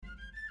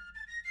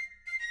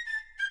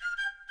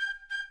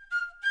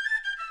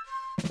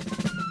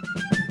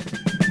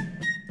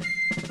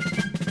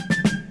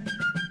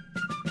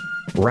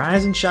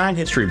Rise and shine,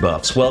 history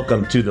buffs.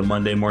 Welcome to the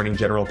Monday Morning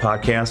General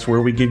Podcast,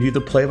 where we give you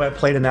the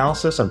play-by-play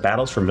analysis on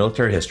battles from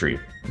military history.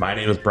 My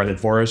name is Brendan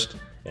Forrest,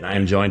 and I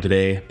am joined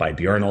today by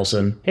Bjorn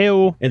Olsen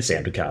and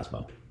Sam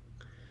DeCosmo.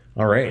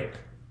 All right.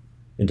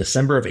 In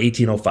December of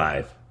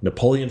 1805,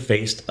 Napoleon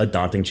faced a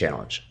daunting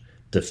challenge: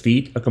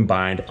 defeat a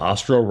combined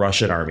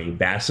Austro-Russian army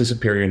vastly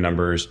superior in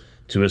numbers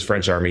to his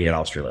French army at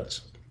Austerlitz.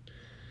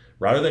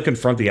 Rather than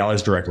confront the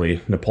Allies directly,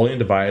 Napoleon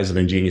devised an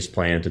ingenious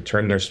plan to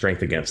turn their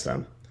strength against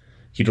them.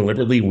 He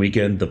deliberately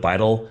weakened the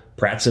vital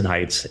Pratzen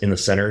Heights in the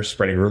center,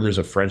 spreading rumors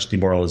of French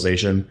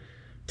demoralization.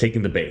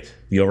 Taking the bait,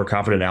 the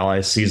overconfident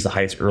Allies seized the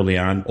heights early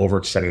on,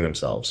 overextending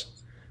themselves.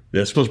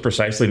 This was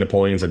precisely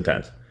Napoleon's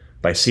intent.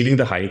 By seeding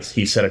the heights,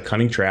 he set a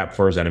cunning trap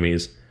for his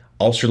enemies.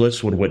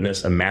 Austerlitz would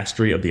witness a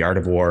mastery of the art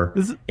of war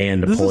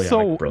and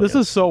Napoleonic brilliance. This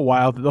is so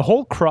wild. The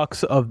whole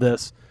crux of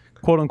this,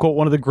 quote-unquote,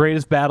 one of the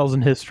greatest battles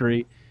in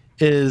history,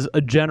 is a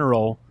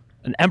general,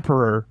 an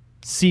emperor,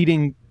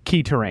 seeding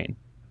key terrain.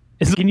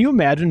 Can you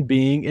imagine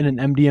being in an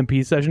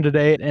MDMP session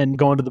today and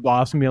going to the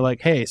boss and being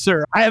like, "Hey,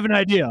 sir, I have an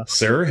idea.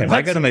 Sir,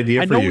 I got an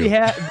idea for you.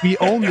 I know we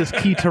own this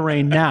key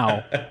terrain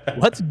now.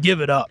 Let's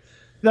give it up."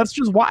 That's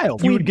just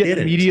wild. You would get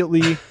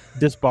immediately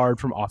disbarred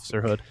from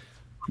officerhood.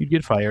 You'd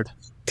get fired.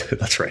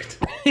 That's right.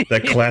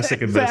 That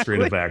classic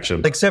administrative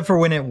action. Except for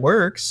when it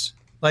works.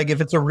 Like if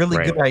it's a really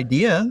good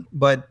idea.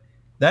 But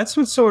that's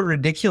what's so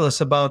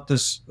ridiculous about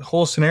this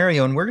whole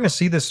scenario. And we're going to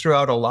see this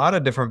throughout a lot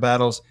of different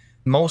battles.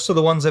 Most of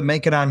the ones that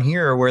make it on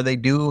here are where they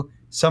do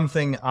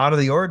something out of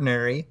the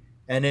ordinary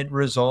and it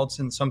results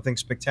in something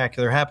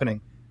spectacular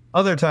happening.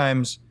 Other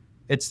times,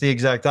 it's the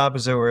exact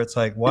opposite, where it's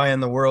like, why in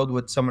the world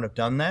would someone have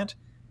done that?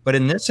 But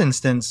in this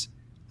instance,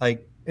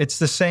 like, it's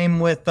the same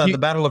with the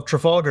Battle of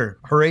Trafalgar.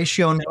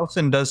 Horatio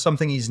Nelson does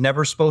something he's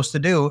never supposed to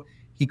do.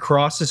 He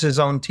crosses his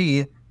own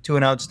T to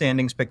an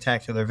outstanding,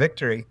 spectacular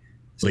victory.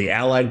 The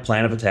Allied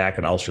plan of attack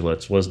at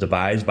Austerlitz was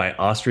devised by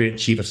Austrian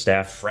Chief of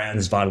Staff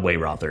Franz von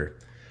Weyrother.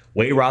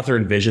 Weyrother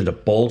envisioned a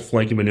bold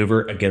flanking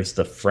maneuver against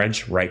the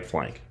French right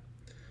flank.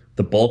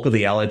 The bulk of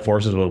the Allied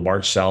forces would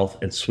march south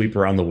and sweep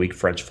around the weak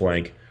French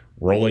flank,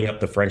 rolling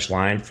up the French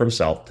line from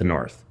south to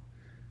north.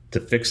 To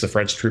fix the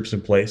French troops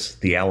in place,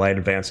 the Allied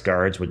advance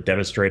guards would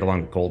demonstrate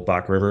along the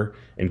Goldbach River,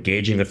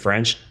 engaging the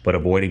French but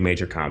avoiding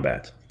major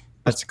combat.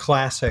 That's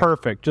classic.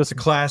 Perfect. Just a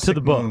classic to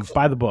the book, move.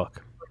 by the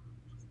book.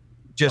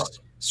 Just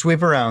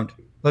sweep around.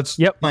 Let's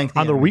flank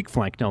on the weak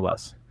flank, no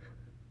less.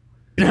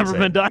 Never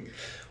been done.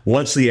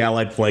 Once the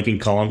Allied flanking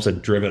columns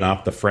had driven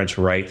off the French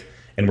right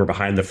and were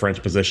behind the French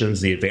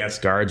positions, the advance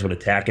guards would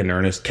attack in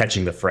earnest,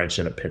 catching the French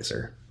in a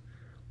pincer.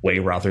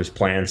 Weyrother's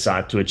plan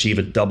sought to achieve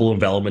a double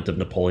envelopment of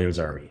Napoleon's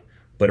army,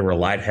 but it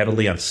relied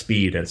heavily on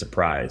speed and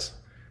surprise.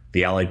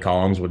 The Allied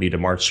columns would need to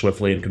march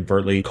swiftly and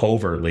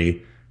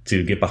covertly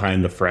to get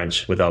behind the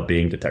French without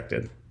being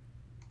detected.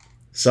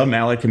 Some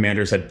Allied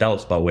commanders had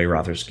doubts about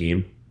Weyrother's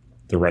scheme.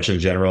 The Russian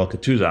general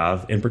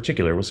Kutuzov, in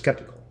particular, was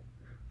skeptical.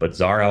 But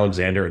Tsar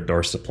Alexander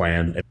endorsed the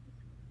plan.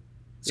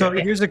 So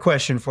here's a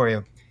question for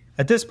you.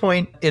 At this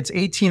point, it's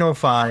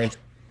 1805.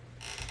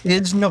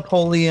 Is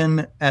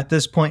Napoleon, at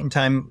this point in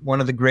time, one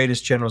of the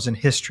greatest generals in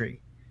history?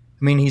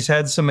 I mean, he's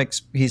had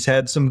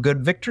some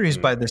good victories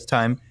by this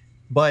time,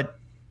 but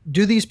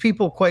do these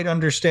people quite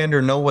understand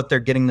or know what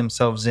they're getting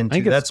themselves into? I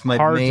think That's my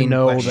hard main to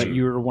know question. that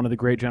you're one of the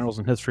great generals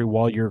in history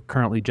while you're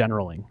currently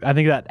generaling. I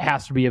think that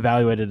has to be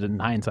evaluated in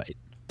hindsight.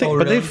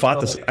 But they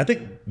fought this. I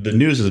think the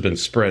news has been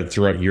spread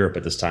throughout Europe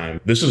at this time.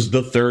 This is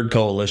the third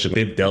coalition.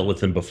 They've dealt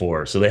with him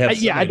before. So they have.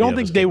 I don't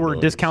think they were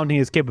discounting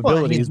his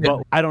capabilities, but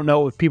I don't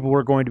know if people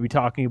were going to be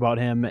talking about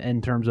him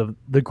in terms of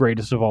the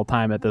greatest of all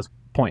time at this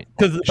point.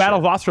 Because the Battle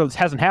of Austerlitz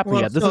hasn't happened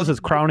yet. This is his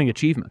crowning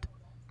achievement.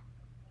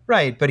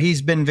 Right, but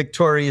he's been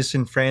victorious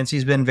in France.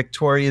 He's been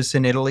victorious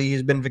in Italy.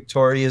 He's been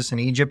victorious in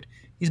Egypt.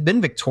 He's been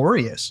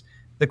victorious.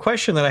 The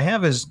question that I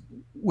have is,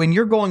 when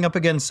you're going up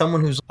against someone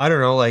who's, I don't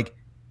know, like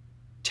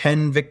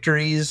 10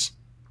 victories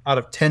out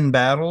of 10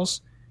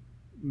 battles,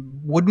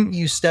 wouldn't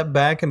you step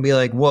back and be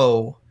like,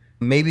 whoa,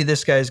 maybe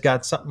this guy's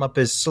got something up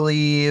his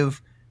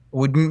sleeve?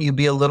 Wouldn't you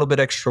be a little bit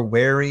extra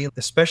wary,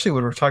 especially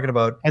when we're talking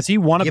about... Has he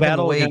won a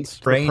battle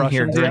against the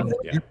Prussians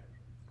yet?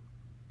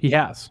 He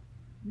has.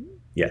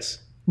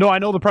 Yes. No, I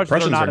know the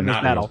Prussians are not in this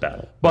battle.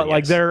 But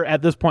like they're,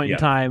 at this point in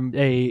time,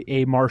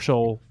 a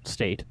martial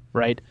state,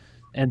 right?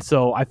 And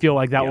so I feel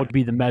like that would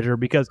be the measure,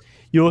 because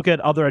you look at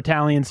other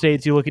Italian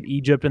states, you look at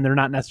Egypt, and they're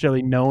not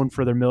necessarily known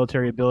for their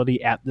military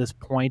ability at this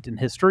point in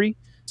history.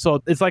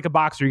 So it's like a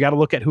boxer. You got to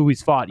look at who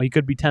he's fought. He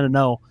could be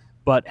 10-0,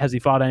 but has he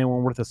fought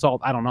anyone worth a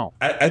salt? I don't know.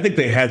 I think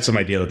they had some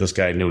idea that this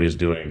guy knew what he was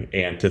doing.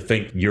 And to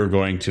think you're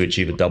going to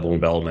achieve a double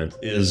envelopment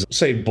is,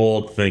 say,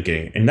 bold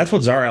thinking. And that's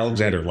what Tsar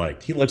Alexander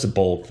liked. He likes a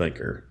bold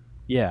thinker.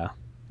 Yeah.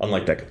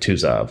 Unlike that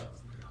Kutuzov.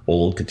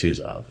 Old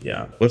Kutuzov,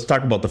 yeah. Let's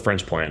talk about the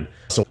French plan.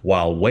 So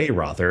while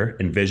Weyrother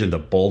envisioned a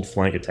bold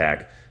flank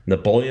attack,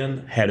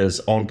 Napoleon had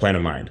his own plan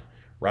in mind.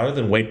 Rather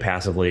than wait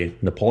passively,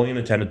 Napoleon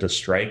intended to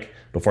strike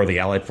before the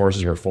Allied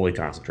forces were fully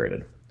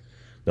concentrated.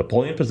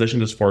 Napoleon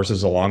positioned his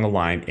forces along a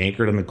line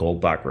anchored in the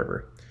Goldbach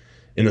River.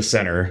 In the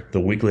center, the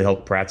weakly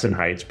held Pratzen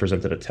Heights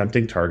presented a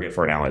tempting target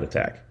for an Allied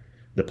attack.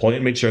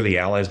 Napoleon made sure the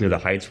Allies knew the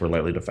heights were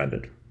lightly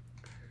defended.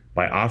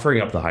 By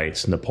offering up the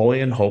heights,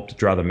 Napoleon hoped to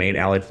draw the main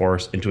Allied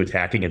force into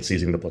attacking and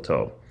seizing the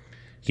plateau.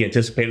 He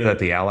anticipated that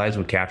the Allies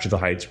would capture the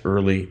heights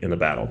early in the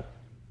battle.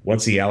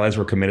 Once the Allies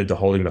were committed to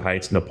holding the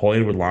heights,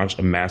 Napoleon would launch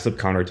a massive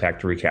counterattack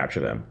to recapture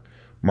them.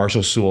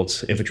 Marshal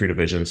Soult's infantry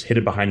divisions,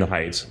 hidden behind the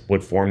heights,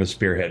 would form the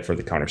spearhead for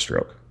the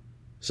counterstroke.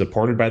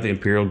 Supported by the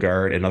Imperial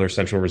Guard and other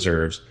central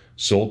reserves,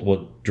 Soult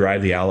would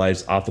drive the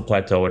Allies off the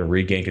plateau and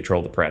regain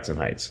control of the Pratzen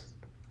Heights.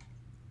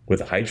 With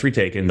the heights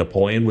retaken,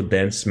 Napoleon would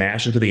then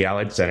smash into the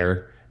Allied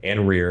center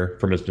and rear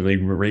from his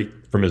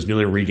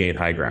newly regained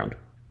high ground.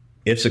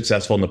 If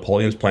successful,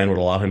 Napoleon's plan would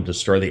allow him to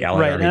destroy the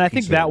Allied army. And I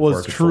think that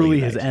was truly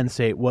his end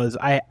state, was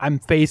I'm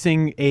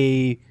facing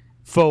a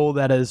foe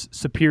that is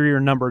superior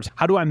in numbers.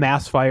 How do I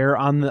mass fire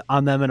on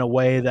them in a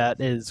way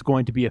that is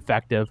going to be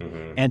effective?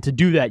 Mm-hmm. And to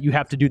do that, you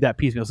have to do that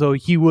piecemeal. So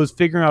he was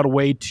figuring out a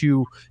way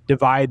to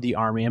divide the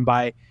army, and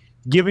by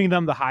giving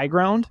them the high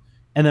ground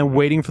and then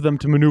waiting for them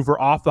to maneuver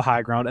off the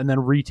high ground and then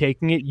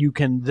retaking it, you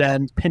can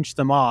then pinch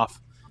them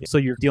off. So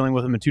you're dealing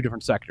with them in two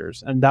different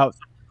sectors. And that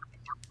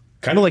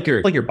kind of like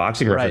your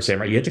boxing reference,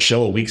 right? You have to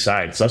show a weak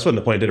side. So that's what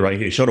Napoleon did, right?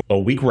 He showed a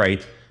weak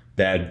right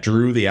that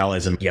drew the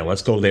Allies, and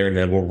let's go there, and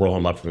then we'll roll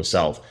him up from the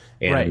south.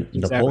 And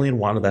Napoleon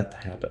wanted that to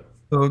happen.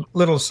 So,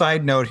 little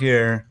side note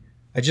here.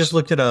 I just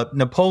looked it up.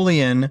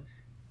 Napoleon,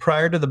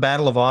 prior to the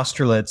Battle of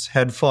Austerlitz,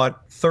 had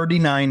fought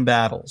 39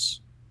 battles.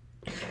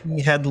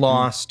 He had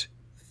lost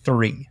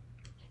 3.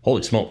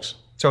 Holy smokes.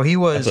 So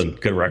that's a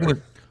good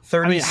record.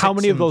 How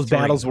many of those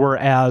battles were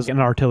as an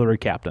artillery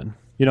captain?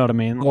 You know what I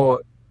mean? Well,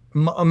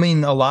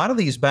 a lot of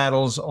these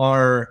battles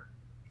are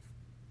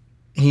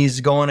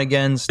he's going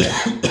against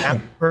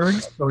Habsburg,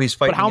 so he's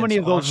fighting. But how many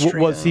of those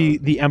was he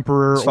the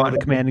emperor or the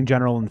commanding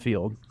general in the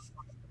field?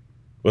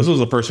 This was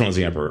the first one as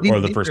the emperor, or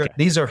the first.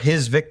 These are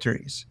his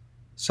victories.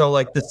 So,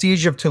 like the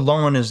siege of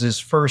Toulon is his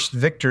first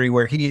victory,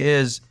 where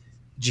he's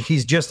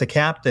just a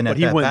captain at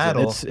that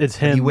battle. It's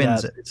him. He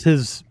wins it. It's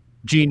his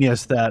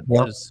genius that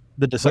was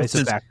the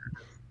decisive factor.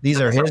 These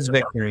are his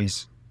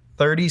victories.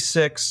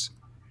 36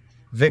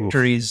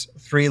 victories,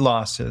 3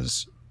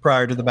 losses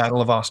prior to the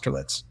Battle of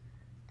Austerlitz.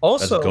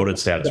 Also, that's goated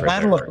status the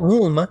Battle of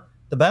Ulm.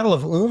 The Battle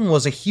of Ulm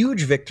was a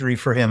huge victory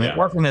for him. It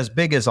wasn't as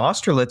big as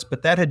Austerlitz,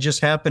 but that had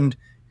just happened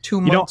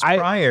 2 months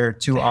prior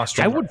to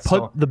Austerlitz. I would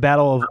put the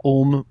Battle of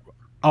Ulm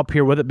up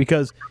here with it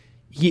because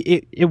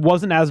it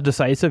wasn't as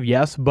decisive,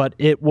 yes, but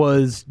it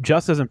was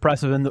just as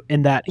impressive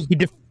in that he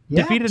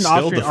defeated an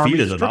Austrian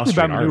army strictly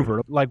by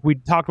maneuver. Like we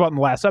talked about in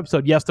the last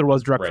episode, yes, there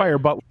was direct fire,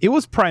 but it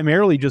was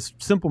primarily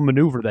just simple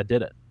maneuver that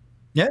did it.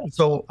 Yeah,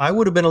 so I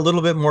would have been a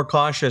little bit more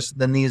cautious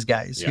than these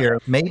guys here.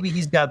 Maybe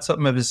he's got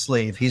something up his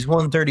sleeve. He's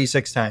won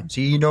 36 times.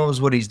 He knows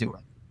what he's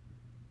doing.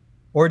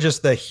 Or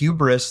just the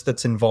hubris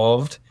that's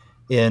involved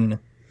in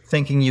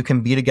thinking you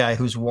can beat a guy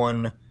who's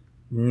won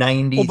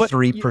 93% of his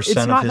battles. It's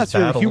not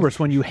necessarily hubris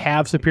when you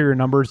have superior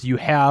numbers, you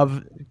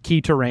have key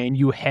terrain,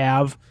 you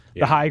have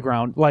the high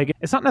ground. Like,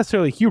 it's not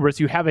necessarily hubris.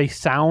 You have a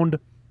sound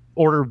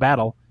order of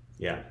battle.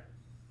 Yeah.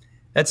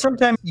 At some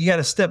time, you got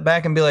to step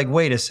back and be like,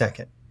 wait a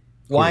second.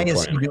 Why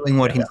is he doing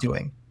what he's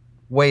doing?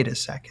 Wait a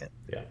second.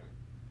 Yeah.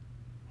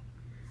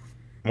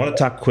 I want to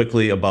talk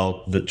quickly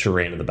about the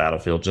terrain of the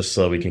battlefield, just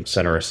so we can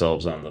center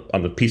ourselves on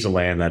the piece of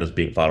land that is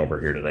being fought over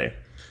here today.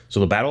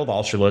 So the Battle of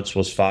Austerlitz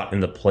was fought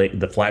in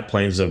the flat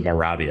plains of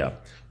Moravia,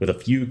 with a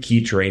few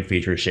key terrain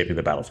features shaping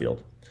the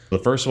battlefield. The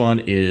first one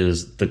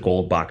is the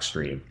Goldbach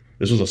Stream.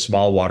 This was a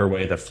small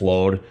waterway that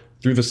flowed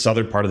through the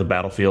southern part of the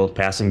battlefield,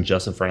 passing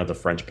just in front of the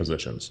French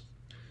positions.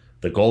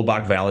 The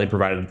Goldbach Valley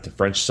provided the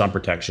French some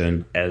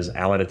protection, as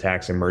Allied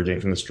attacks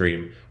emerging from the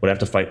stream would have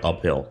to fight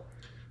uphill.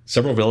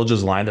 Several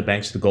villages lined the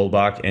banks of the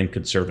Goldbach and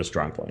could serve as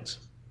strongpoints.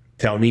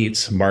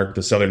 Talnitz marked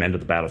the southern end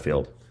of the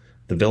battlefield.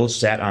 The village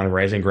sat on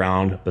rising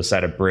ground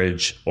beside a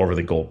bridge over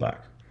the Goldbach.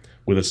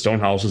 With its stone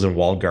houses and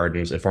walled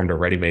gardens, it formed a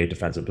ready-made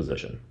defensive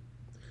position.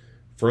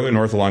 Further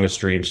north along the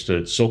stream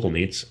stood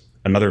Sokolnitz,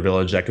 another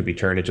village that could be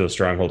turned into a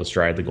stronghold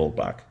astride the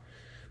Goldbach.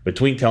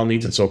 Between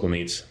Talnitz and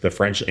Sokolnitz, the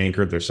French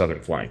anchored their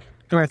southern flank.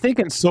 I think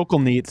in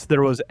Sokolnitz,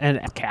 there was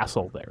a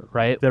castle there,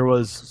 right? There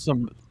was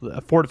some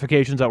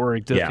fortifications that were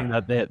existing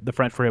that the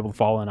French were able to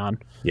fall in on.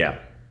 Yeah.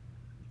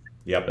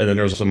 Yep. And then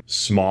there was some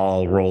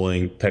small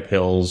rolling type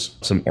hills,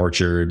 some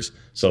orchards.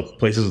 So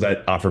places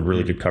that offered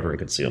really good cover and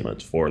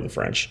concealment for the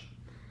French.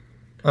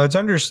 We got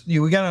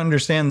to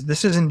understand,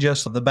 this isn't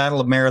just the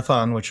Battle of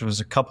Marathon, which was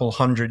a couple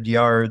 100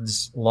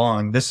 yards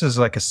long. This is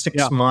like a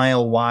 6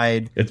 mile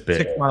wide, it's big.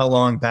 6 mile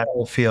long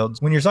battlefield.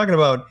 When you're talking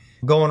about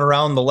going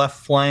around the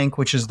left flank,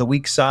 which is the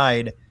weak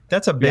side,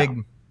 that's a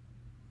big...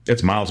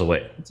 It's miles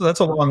away. So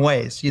that's a long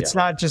ways. It's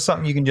not just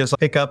something you can just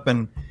pick up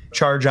and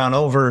charge on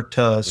over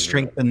to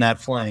strengthen that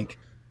flank.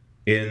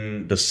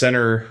 In the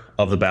center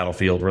of the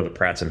battlefield were the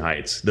Pratzen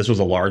Heights. This was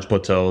a large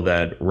plateau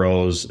that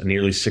rose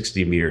nearly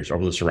 60 meters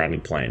over the surrounding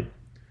plain.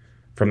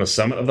 From the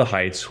summit of the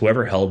heights,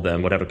 whoever held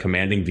them would have a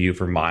commanding view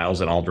for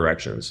miles in all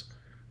directions.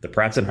 The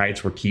Pratzen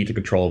Heights were key to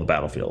control of the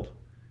battlefield.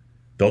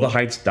 Though the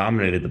heights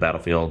dominated the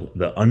battlefield,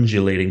 the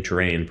undulating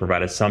terrain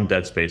provided some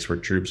dead space where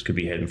troops could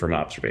be hidden from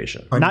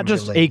observation. Not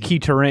just a key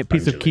terrain,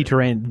 piece of key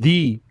terrain,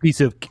 the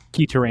piece of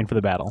key terrain for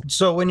the battle.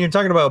 So when you're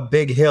talking about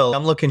Big Hill,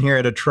 I'm looking here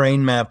at a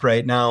terrain map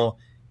right now,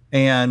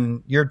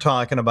 and you're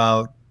talking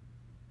about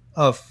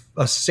a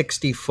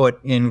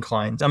 60-foot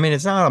incline. I mean,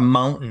 it's not a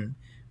mountain,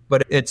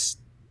 but it's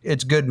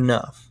good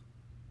enough.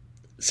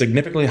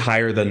 Significantly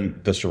higher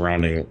than the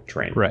surrounding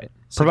terrain. Right.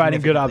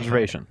 Providing good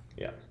observation.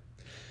 Yeah.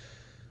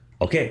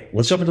 Okay,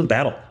 let's jump into the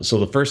battle. So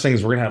the first thing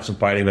is we're going to have some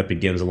fighting that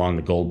begins along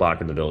the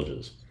Goldbach and the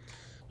villages.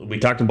 We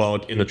talked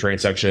about in the terrain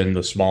section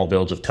the small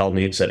village of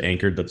Telnitz that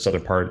anchored the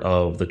southern part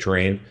of the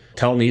terrain.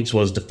 Telnitz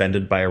was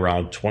defended by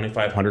around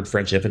 2,500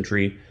 French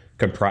infantry,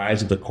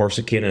 comprised of the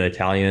Corsican and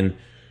Italian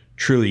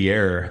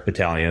Trilliere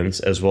battalions,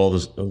 as well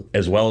as the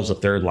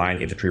 3rd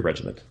Line Infantry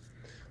Regiment.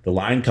 The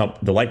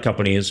light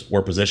companies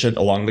were positioned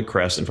along the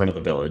crest in front of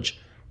the village,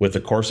 with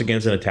the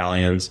Corsicans and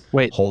Italians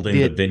holding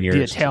the vineyards.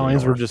 The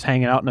Italians were just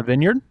hanging out in a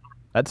vineyard?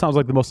 That sounds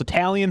like the most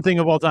Italian thing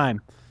of all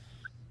time.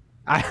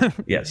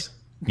 Yes,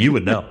 you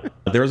would know.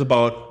 There was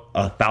about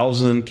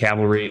 1,000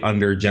 cavalry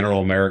under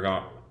General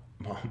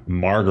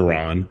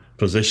Margaron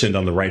positioned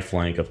on the right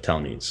flank of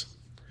Telnitz.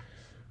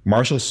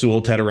 Marshal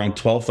Soult had around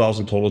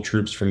 12,000 total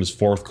troops from his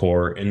 4th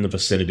Corps in the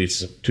vicinity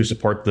to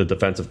support the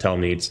defense of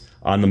Telnitz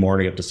on the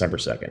morning of December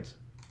 2nd.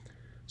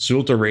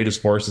 Soult arrayed his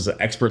forces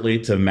expertly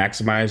to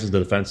maximize the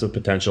defensive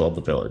potential of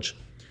the village.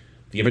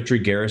 The infantry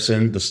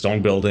garrisoned the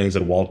stone buildings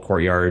and walled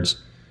courtyards.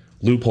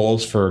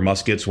 Loopholes for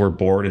muskets were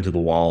bored into the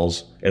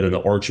walls, and then the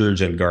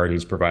orchards and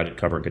gardens provided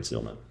cover and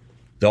concealment.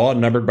 Though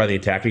outnumbered by the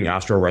attacking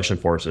Austro-Russian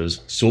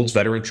forces, Soult's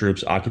veteran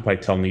troops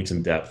occupied Telnitz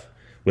in depth,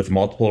 with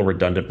multiple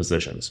redundant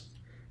positions.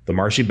 The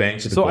marshy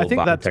banks of the Goldbach. So I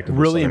think that's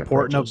really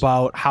important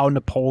about how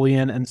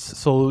Napoleon and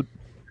Soult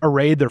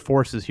arrayed their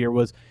forces here.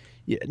 Was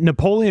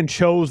Napoleon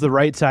chose the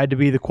right side to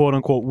be the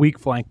quote-unquote weak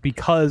flank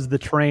because the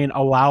terrain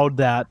allowed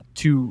that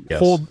to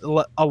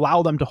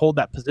allow them to hold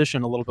that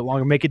position a little bit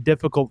longer, make it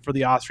difficult for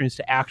the Austrians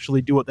to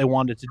actually do what they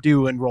wanted to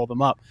do and roll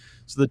them up.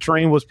 So the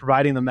terrain was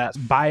providing them that.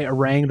 By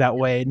arraying that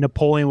way,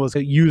 Napoleon was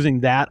using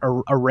that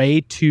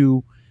array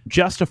to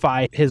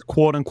justify his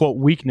quote-unquote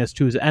weakness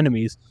to his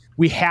enemies.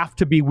 We have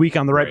to be weak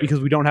on the right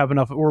because we don't have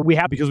enough, or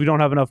because we don't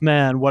have enough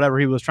men, whatever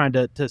he was trying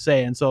to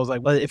say. And so I was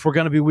like, well, if we're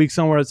going to be weak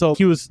somewhere, so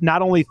he was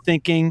not only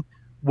thinking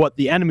what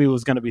the enemy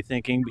was going to be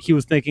thinking, but he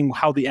was thinking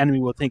how the enemy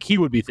would think he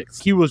would be thinking.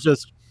 He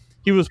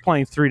was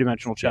playing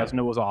three-dimensional chess, and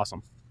it was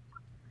awesome.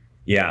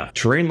 Yeah,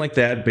 terrain like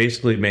that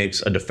basically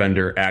makes a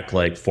defender act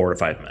like 4 to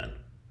 5 men,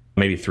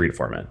 maybe 3 to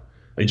 4 men.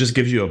 It just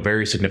gives you a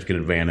very significant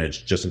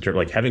advantage just in terms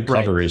like having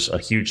cover is a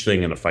huge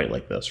thing in a fight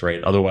like this,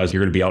 right? Otherwise,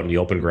 you're going to be out in the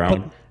open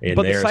ground.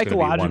 But the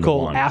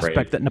psychological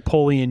aspect that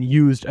Napoleon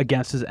used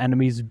against his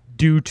enemies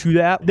due to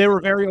that, they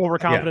were very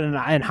overconfident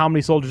in how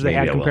many soldiers they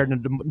had compared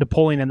to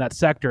Napoleon in that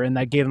sector, and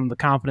that gave them the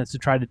confidence to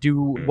try to do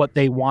what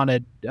they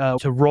wanted,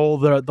 to roll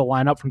the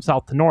line up from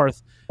south to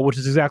north, which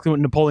is exactly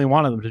what Napoleon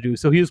wanted them to do.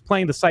 So he was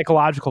playing the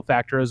psychological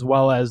factor as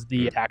well as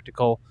the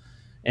tactical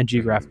and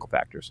geographical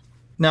factors.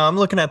 Now, I'm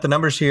looking at the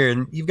numbers here,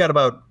 and you've got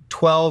about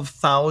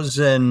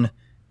 12,000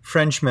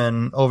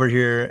 Frenchmen over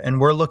here, and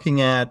we're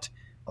looking at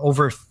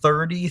over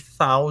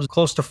 30,000,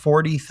 close to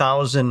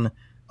 40,000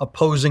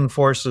 opposing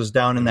forces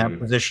down in that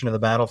position of the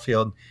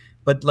battlefield.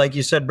 But like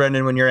you said,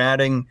 Brendan, when you're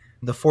adding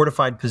the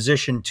fortified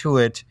position to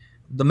it,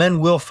 the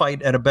men will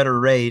fight at a better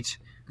rate.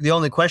 The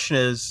only question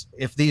is,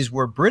 if these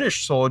were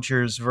British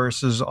soldiers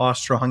versus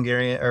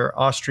Austro-Hungarian or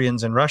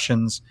Austrians and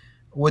Russians,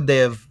 would they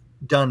have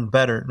done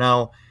better?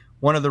 Now,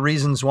 one of the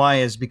reasons why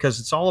is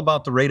because it's all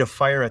about the rate of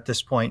fire at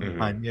this point in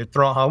time.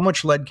 How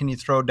much lead can you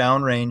throw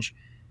downrange?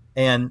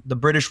 And the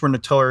British were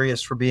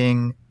notorious for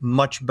being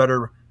much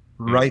better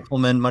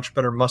riflemen, much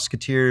better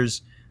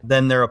musketeers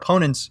than their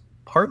opponents,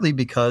 partly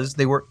because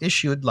they were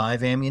issued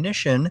live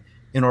ammunition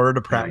in order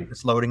to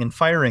practice loading and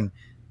firing.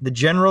 The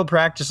general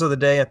practice of the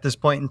day at this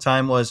point in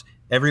time was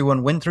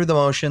everyone went through the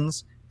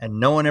motions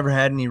and no one ever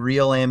had any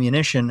real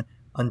ammunition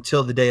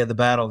until the day of the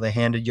battle. They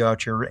handed you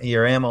out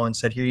your ammo and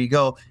said, here you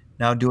go.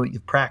 Now do what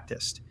you've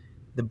practiced.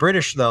 The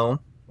British, though,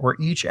 were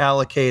each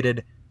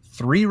allocated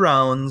 3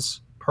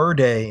 rounds per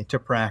day to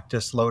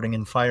practice loading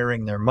and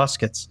firing their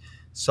muskets.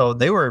 So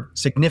they were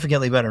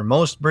significantly better.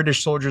 Most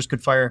British soldiers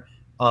could fire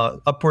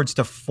upwards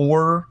to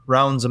 4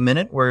 rounds a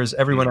minute, whereas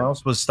everyone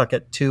else was stuck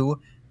at 2.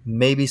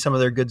 Maybe some of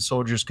their good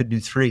soldiers could do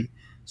 3.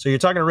 So you're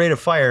talking a rate of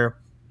fire.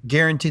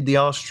 Guaranteed the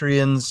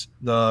Austrians,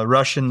 the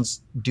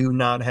Russians do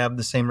not have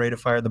the same rate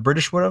of fire the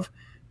British would have.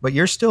 But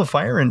you're still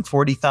firing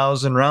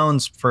 40,000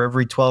 rounds for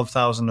every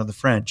 12,000 of the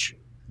French.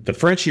 The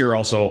French here are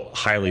also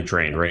highly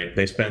trained, right?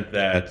 They spent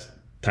that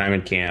time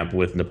in camp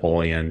with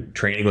Napoleon,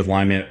 training with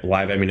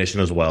live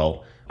ammunition as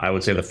well. I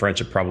would say the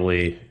French are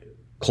probably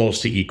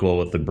close to equal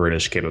with the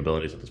British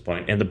capabilities at this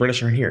point, and the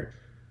British are here.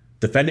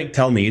 Defending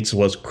Telnitz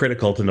was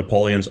critical to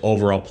Napoleon's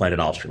overall plan at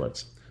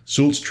Austerlitz.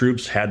 Soult's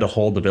troops had to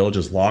hold the village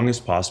as long as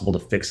possible to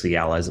fix the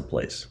Allies in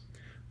place.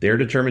 Their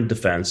determined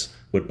defense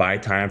would buy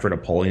time for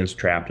Napoleon's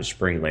trap to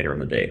spring later in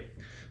the day.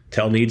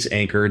 Telnitz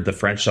anchored the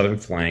French southern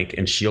flank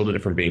and shielded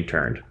it from being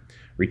turned.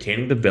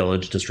 Retaining the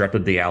village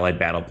disrupted the Allied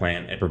battle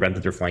plan and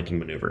prevented their flanking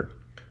maneuver.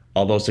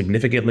 Although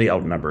significantly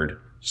outnumbered,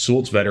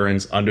 Soult's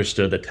veterans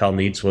understood that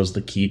Telnitz was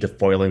the key to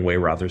foiling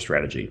Weyrother's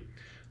strategy.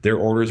 Their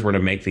orders were to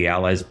make the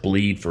Allies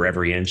bleed for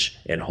every inch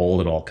and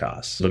hold at all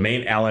costs. The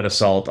main Allied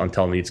assault on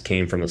Telnitz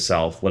came from the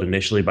south, led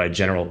initially by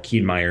General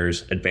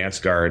Kienmeyer's advance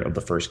guard of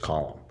the 1st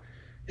Column.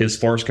 His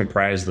force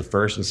comprised the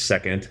 1st and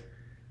 2nd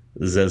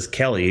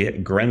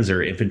Zezkeli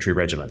Grenzer infantry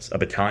regiments, a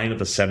battalion of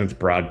the 7th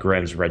Broad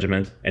Grenz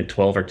Regiment, and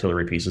 12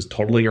 artillery pieces,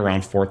 totaling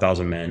around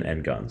 4,000 men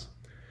and guns.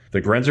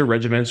 The Grenzer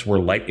regiments were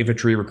light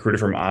infantry recruited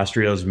from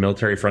Austria's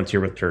military frontier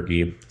with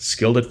Turkey.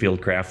 Skilled at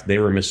fieldcraft, they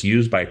were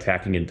misused by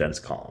attacking in dense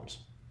columns.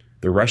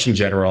 The Russian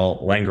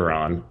general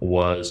Langeron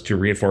was to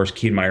reinforce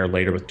Kienmeyer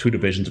later with 2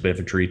 divisions of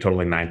infantry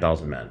totaling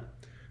 9,000 men.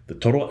 The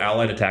total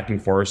Allied attacking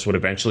force would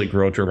eventually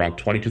grow to around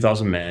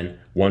 22,000 men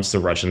once the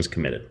Russians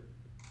committed.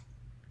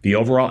 The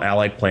overall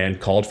Allied plan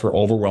called for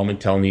overwhelming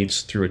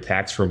Telnitz through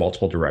attacks from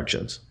multiple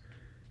directions.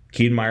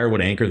 Kienmeyer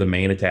would anchor the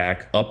main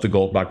attack up the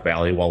Goldbach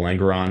Valley while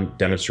Langeron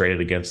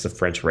demonstrated against the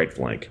French right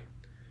flank.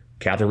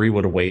 Cavalry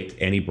would await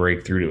any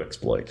breakthrough to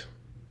exploit.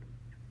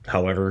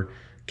 However,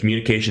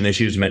 communication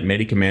issues meant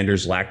many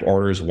commanders lacked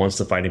orders once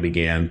the fighting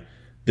began.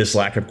 This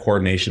lack of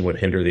coordination would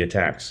hinder the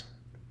attacks.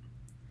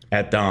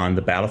 At dawn,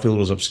 the battlefield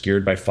was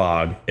obscured by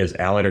fog as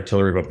Allied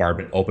artillery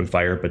bombardment opened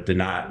fire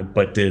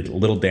but did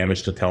little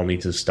damage to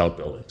Telnitz's stout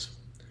buildings.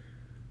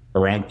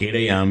 Around 8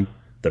 a.m.,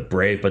 the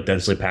brave but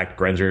densely packed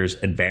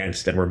Grenzers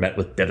advanced and were met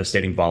with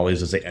devastating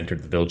volleys as they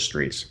entered the village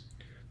streets.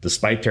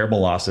 Despite terrible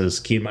losses,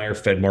 Kienmeyer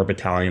fed more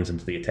battalions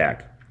into the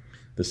attack.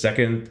 The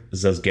 2nd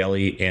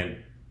Zezkeli and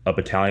a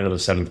battalion of the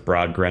 7th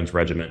Broad Grenz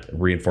Regiment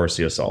reinforced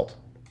the assault.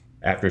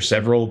 After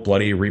several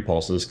bloody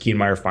repulses,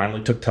 Kienmeyer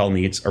finally took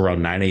Telnitz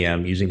around 9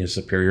 a.m. using his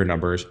superior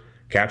numbers,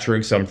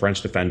 capturing some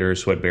French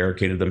defenders who had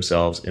barricaded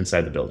themselves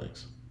inside the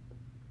buildings.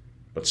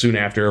 But soon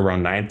after,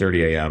 around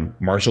 9:30 a.m.,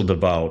 Marshal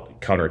Davout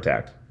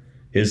counterattacked.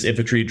 His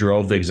infantry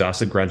drove the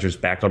exhausted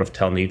Grenzers back out of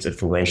Telnitz in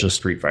ferocious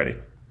street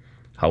fighting.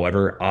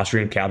 However,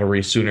 Austrian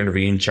cavalry soon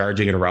intervened,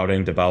 charging and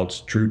routing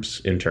Davout's troops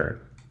in turn.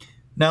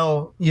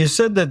 Now, you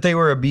said that they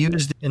were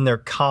abused in their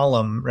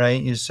column,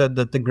 right? You said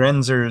that the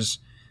Grenzers,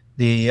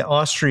 the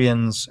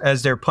Austrians,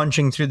 as they're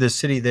punching through the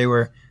city, they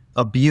were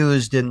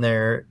abused in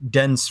their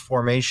dense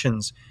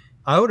formations.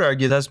 I would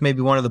argue that's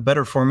maybe one of the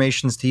better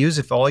formations to use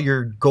if all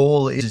your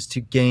goal is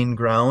to gain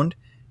ground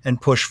and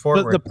push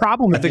forward. The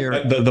problem, I think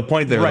the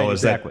point there, though,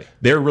 is that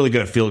they're really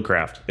good at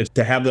fieldcraft. It's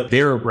to have them,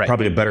 they're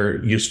probably a better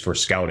use for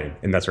scouting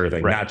and that sort of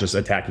thing, not just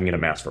attacking in a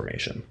mass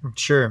formation.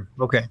 Sure.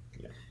 Okay.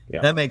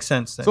 Yeah. That makes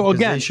sense then. So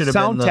again,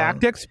 sound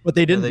tactics, but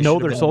they didn't know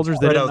their soldiers.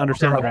 They didn't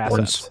understand their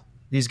assets.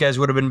 These guys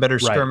would have been better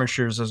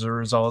skirmishers as a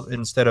result,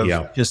 instead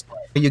of just,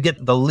 you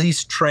get the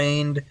least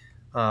trained,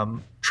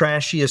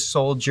 trashiest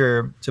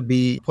soldier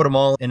to put them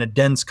all in a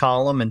dense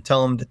column and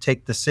tell them to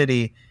take the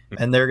city,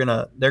 and they're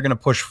gonna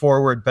push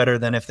forward better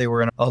than if they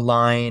were in a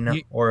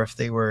line or if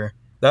they were.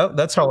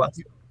 That's how I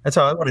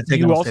would have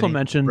taken. You also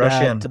mentioned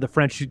that the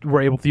French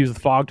were able to use the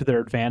fog to their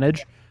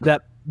advantage.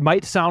 That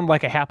might sound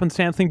like a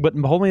happenstance thing, but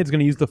Napoleon's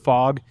going to use the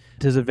fog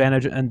to his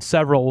advantage in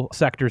several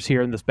sectors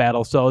here in this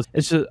battle. So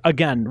it's just,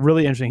 again,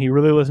 really interesting. He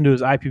really listened to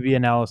his IPB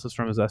analysis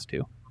from his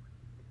S2.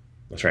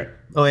 That's right.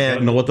 Oh, yeah. I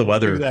don't know what the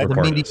weather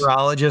report The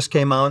meteorologist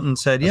came out and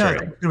said, it's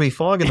going to be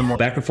fog in the morning.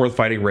 Back and forth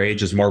fighting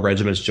raged as more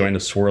regiments joined the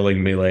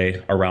swirling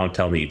melee around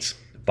Telnitz.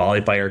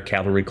 Volley fire,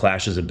 cavalry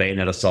clashes, and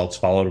bayonet assaults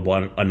followed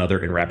one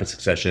another in rapid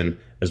succession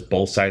as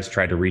both sides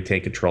tried to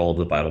retake control of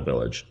the vital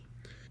village.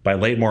 By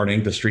late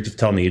morning, the streets of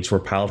Telnitz were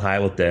piled high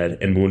with dead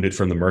and wounded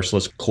from the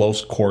merciless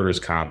close quarters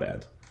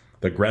combat.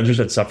 The Grenzers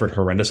had suffered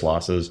horrendous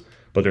losses,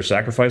 but their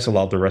sacrifice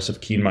allowed the rest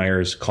of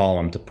Kienmeyer's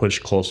column to push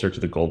closer to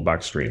the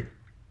Goldbach stream.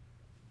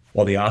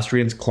 While the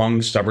Austrians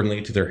clung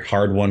stubbornly to their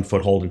hard-won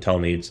foothold in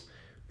Telnitz,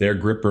 their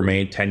grip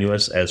remained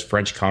tenuous as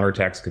French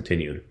counterattacks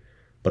continued.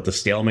 But the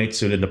stalemate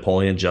suited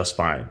Napoleon just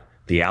fine.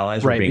 The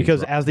Allies were being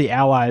because as the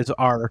Allies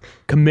are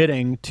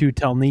committing to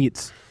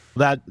Telnitz,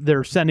 that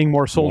they're sending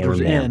more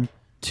soldiers in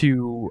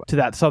to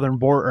that southern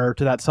border,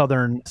 to that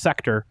southern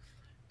sector,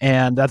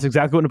 and that's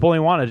exactly what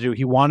Napoleon wanted to do.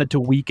 He wanted to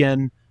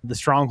weaken the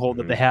stronghold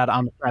that they had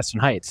on the Pratzen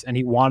Heights, and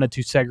he wanted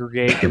to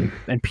segregate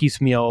and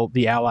piecemeal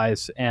the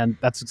Allies, and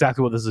that's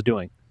exactly what this is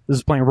doing. This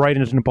is playing right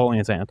into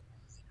Napoleon's hand.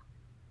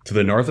 To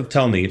the north of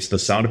Telnitz, the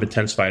sound of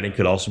intense fighting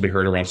could also be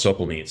heard around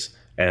Sokolnitz,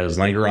 as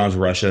Langeron's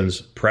Russians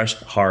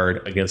pressed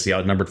hard against the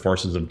outnumbered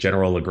forces of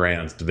General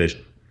Legrand's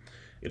division.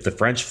 If the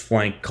French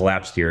flank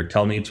collapsed here,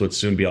 Telnitz would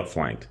soon be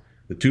outflanked.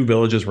 The two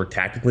villages were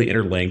tactically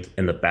interlinked,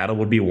 and the battle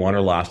would be won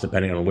or lost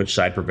depending on which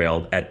side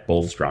prevailed at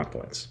both strong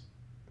points.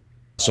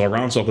 So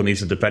around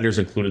Sokolnitz, the defenders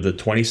included the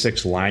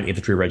 26th Line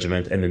Infantry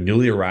Regiment and the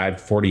newly arrived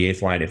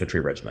 48th Line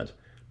Infantry Regiment,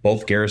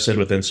 both garrisoned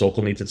within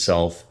Sokolnitz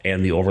itself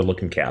and the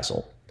overlooking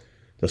castle.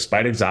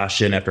 Despite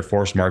exhaustion after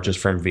forced marches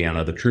from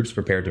Vienna, the troops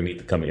prepared to meet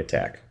the coming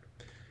attack.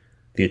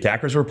 The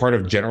attackers were part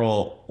of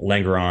General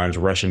Langeron's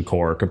Russian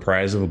corps,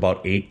 comprised of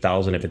about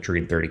 8,000 infantry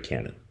and 30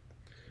 cannon.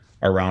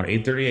 Around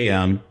 8:30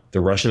 a.m.,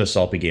 the Russian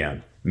assault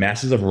began.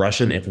 masses of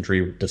Russian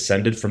infantry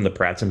descended from the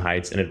Pratzen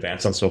Heights and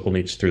advanced on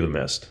Sokolnitz through the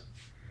mist.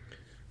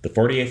 The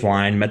 48th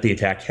Line met the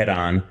attack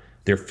head-on,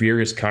 their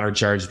furious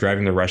countercharge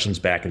driving the Russians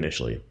back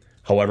initially.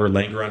 However,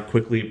 Langeron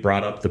quickly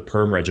brought up the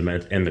Perm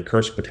Regiment and the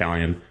Kursk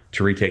Battalion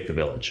to retake the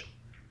village.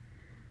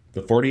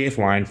 The 48th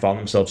Line found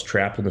themselves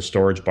trapped in the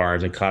storage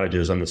barns and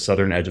cottages on the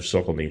southern edge of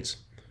Sokolnitz.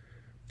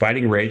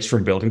 Fighting raged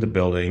from building to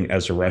building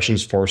as the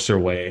Russians forced their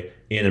way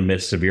in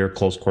amidst severe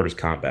close-quarters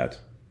combat.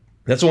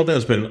 That's one thing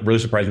that's been really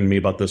surprising to me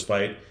about this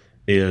fight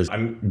is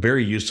I'm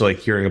very used to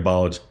hearing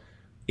about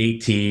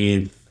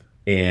 18th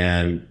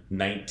and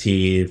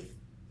 19th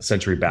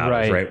century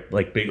battles, right?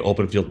 Like big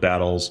open field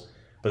battles.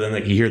 But then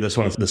you hear this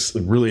one, this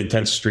really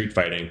intense street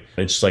fighting.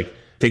 It just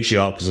takes you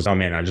out because, oh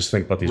man, I just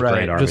think about these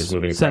great armies just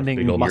moving across sending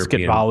big old musket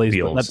European volleys.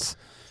 fields.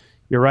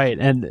 You're right.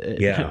 And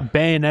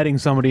bayoneting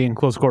somebody in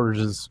close quarters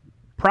is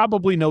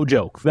probably no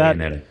joke.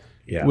 That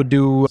would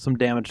do some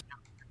damage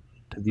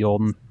to the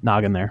old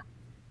noggin there.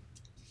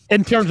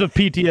 In terms of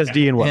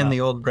PTSD and whatnot. And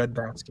the old bread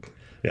basket.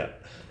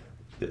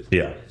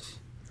 Yeah.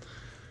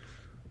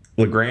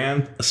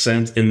 Legrand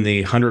sent in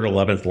the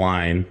 111th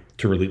Line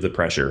to relieve the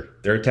pressure.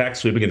 Their attack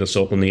sweeping into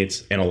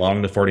Sokolnitz and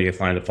allowing the 48th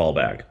Line to fall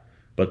back.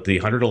 But the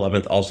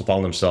 111th also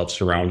found themselves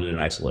surrounded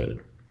and isolated.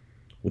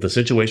 With the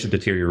situation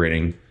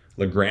deteriorating,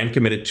 Legrand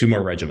committed 2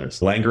 more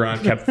regiments.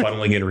 Langeron kept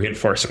funneling in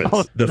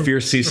reinforcements. The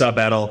fierce seesaw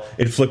battle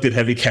inflicted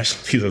heavy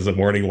casualties as the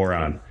morning wore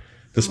on.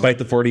 Despite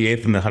the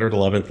 48th and the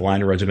 111th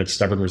Line Regiment's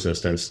stubborn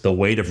resistance, the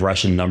weight of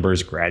Russian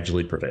numbers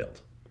gradually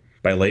prevailed.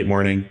 By late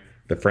morning,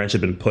 the French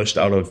had been pushed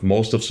out of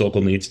most of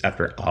Sokolnitz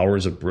after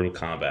hours of brutal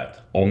combat.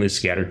 Only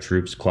scattered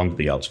troops clung to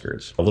the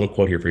outskirts. A little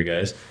quote here for you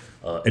guys.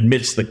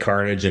 Amidst the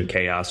carnage and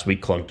chaos, we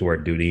clung to our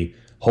duty.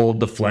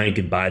 Hold the flank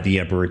and buy the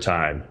Emperor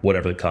time,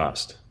 whatever the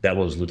cost. That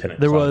was Lieutenant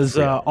There Claude was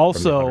Friel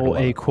also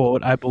a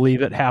quote, I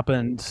believe it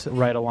happened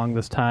right along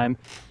this time,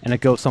 and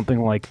it goes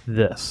something like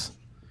this.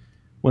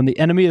 When the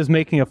enemy is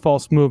making a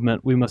false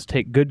movement, we must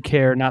take good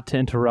care not to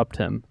interrupt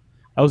him.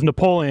 That was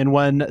Napoleon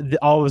when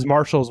all of his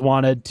marshals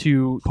wanted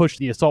to push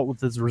the assault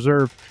with his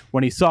reserve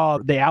when he saw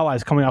the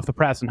Allies coming off the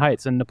Pratzen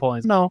Heights. And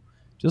Napoleon's, no,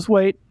 just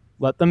wait.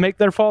 Let them make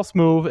their false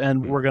move,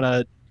 and we're going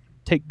to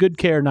take good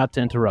care not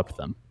to interrupt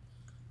them.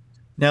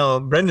 Now,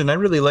 Brendan, I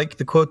really like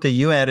the quote that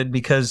you added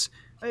because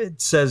it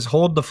says,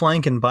 hold the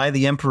flank and buy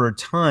the Emperor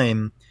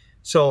time.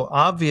 So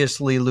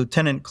obviously,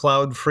 Lieutenant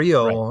Claude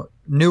Friel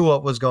knew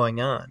what was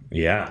going on.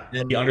 Yeah,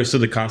 and he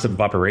understood the concept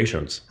of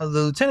operations. The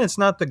lieutenant's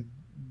not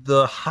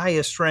the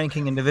highest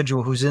ranking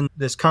individual who's in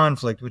this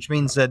conflict, which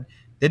means that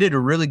they did a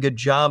really good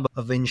job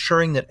of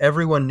ensuring that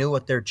everyone knew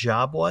what their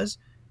job was,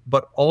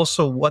 but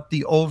also what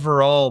the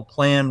overall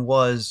plan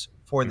was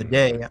for the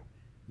day.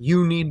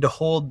 You need to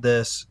hold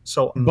this.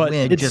 But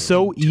it's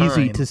so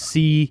easy to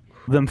see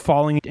them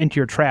falling into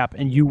your trap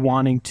and you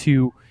wanting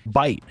to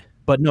bite.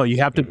 But no, you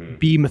have to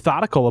be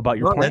methodical about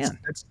your plan.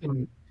 That's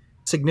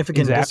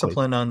significant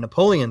discipline on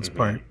Napoleon's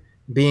part.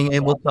 Being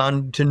able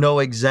to know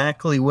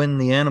exactly when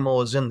the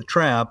animal is in the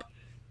trap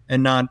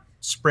and not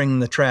spring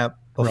the trap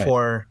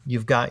before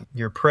you've got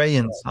your prey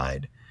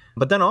inside.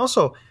 But then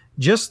also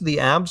just the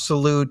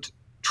absolute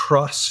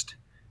trust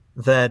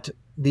that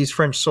these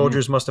French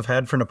soldiers must have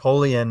had for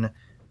Napoleon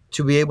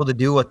to be able to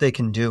do what they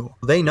can do.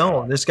 They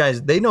know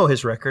they know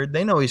his record.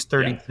 They know he's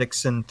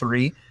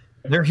 36-3.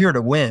 They're here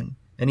to win.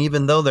 And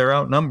even though they're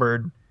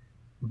outnumbered,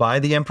 by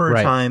the Emperor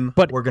time,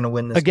 but we're going to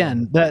win this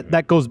game.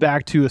 That goes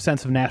back to a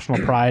sense of national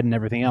pride and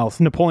everything else.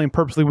 Napoleon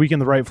purposely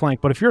weakened the right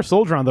flank, but if you're a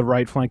soldier on the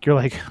right flank, you're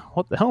like,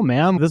 what the hell,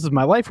 man? This is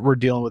my life we're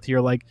dealing with here.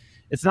 Like,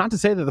 it's not to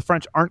say that the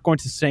French aren't going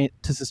to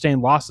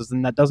sustain losses,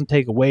 and that doesn't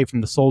take away from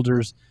the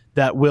soldiers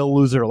that will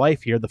lose their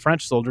life here, the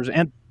French soldiers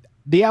and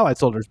the Allied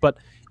soldiers, but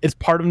it's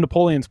part of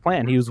Napoleon's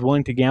plan. He was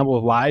willing to gamble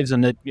with lives,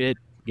 and it gave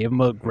him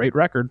a great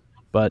record.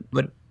 But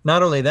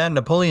not only that,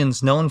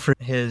 Napoleon's known for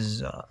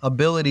his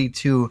ability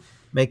to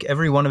make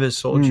every one of his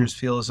soldiers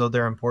feel as though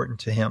they're important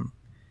to him.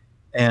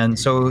 And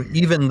so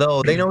even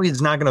though they know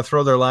he's not going to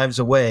throw their lives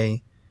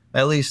away,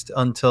 at least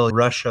until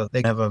Russia,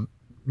 they have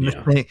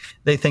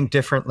they think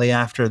differently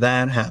after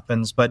that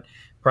happens. But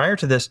prior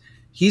to this,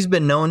 he's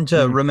been known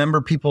to remember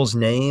people's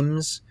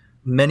names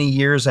many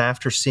years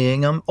after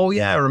seeing them. Oh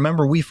yeah, I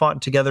remember we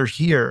fought together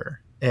here.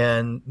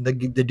 And the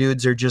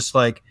dudes are just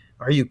like,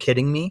 are you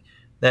kidding me?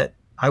 That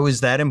I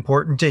was that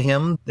important to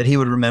him that he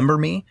would remember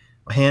me?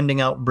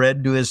 Handing out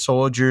bread to his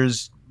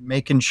soldiers,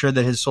 making sure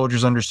that his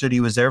soldiers understood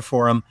he was there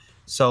for them.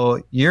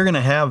 So you're going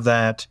to have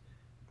that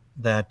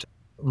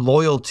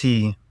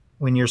loyalty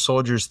when your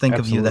soldiers think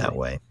of you that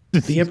way.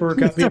 The Emperor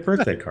got me a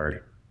birthday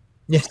card.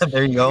 Yeah,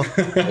 there you go.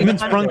 Even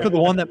sprung for the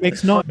one that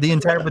makes noise. The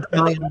entire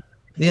battalion,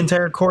 the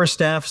entire corps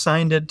staff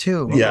signed it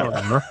too.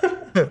 Yeah.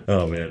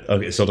 Oh man.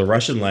 Okay, so the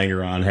Russian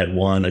Langeron had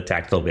won a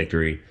tactical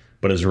victory,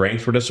 but his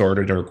ranks were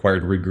disordered and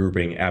required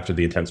regrouping after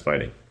the intense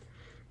fighting.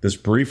 This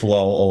brief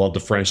lull allowed the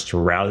French to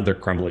rally their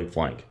crumbling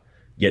flank.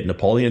 Yet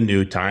Napoleon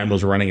knew time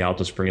was running out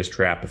to spring his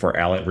trap before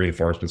Allied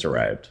reinforcements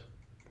arrived.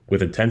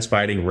 With intense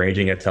fighting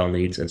raging at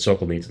Telnitz and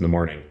Sokolnitz in the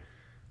morning,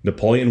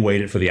 Napoleon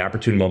waited for the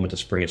opportune moment to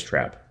spring his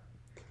trap.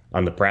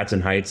 On the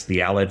Pratzen Heights,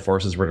 the Allied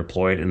forces were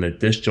deployed in a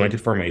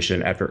disjointed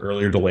formation after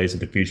earlier delays and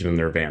confusion in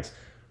their advance.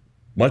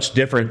 Much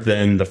different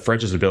than the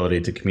French's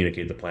ability to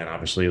communicate the plan,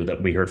 obviously,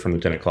 that we heard from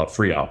Lieutenant Claude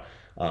Friau.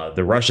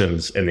 The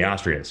Russians and the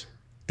Austrians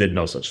did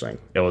no such thing.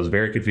 It was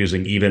very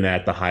confusing, even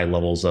at the high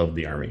levels of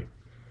the army.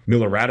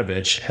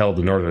 Miloradovich held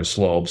the northern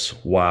slopes,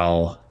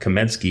 while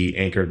Kamensky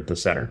anchored the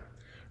center.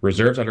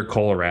 Reserves under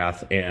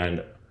Kolarath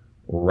and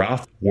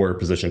Roth were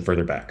positioned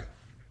further back.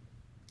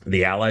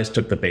 The Allies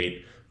took the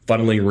bait,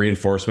 funneling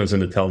reinforcements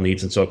into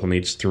Telnitz and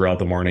Sokolnitz throughout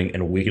the morning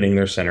and weakening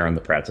their center on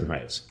the Pratzen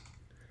Heights.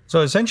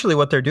 So essentially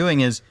what they're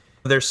doing is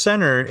their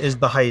center is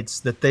the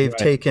heights that they've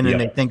taken, and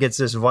they think it's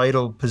this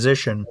vital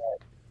position.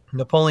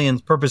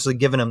 Napoleon's purposely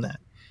given them that.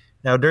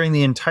 Now, during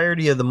the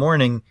entirety of the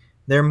morning,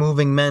 they're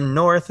moving men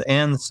north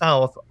and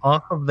south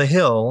off of the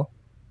hill,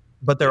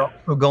 but they're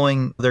also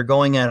going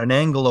at an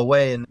angle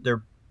away, and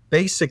they're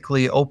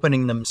basically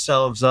opening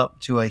themselves up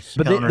to a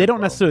But they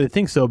don't necessarily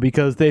think so,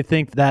 because they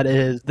think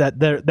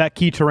that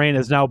key terrain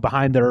is now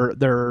behind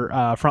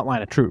their front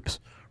line of troops,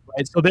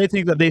 right? So they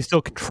think that they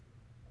still control.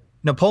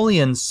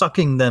 Napoleon's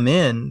sucking them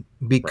in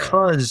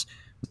because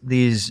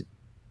these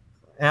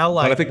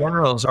Allied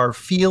generals are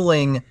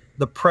feeling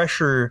the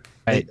pressure.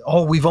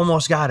 We've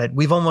almost got it.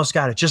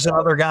 Just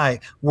another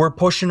guy. We're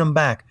pushing them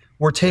back.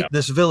 We're taking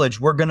this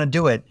village. We're going to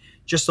do it.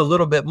 Just a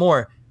little bit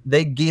more.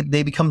 They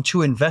become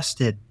too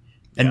invested.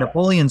 And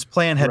Napoleon's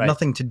plan had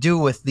nothing to do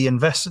with the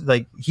invest.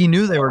 Like, he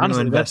knew they were going to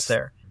invest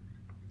there.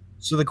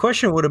 So the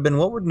question would have been,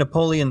 what would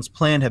Napoleon's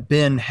plan have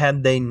been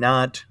had they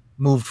not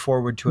moved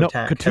forward to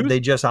attack? Had they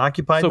just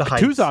occupied the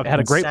heights? Kutuzov had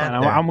a great plan.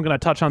 I'm going to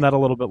touch on that a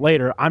little bit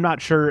later. I'm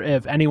not sure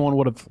if anyone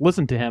would have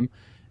listened to him,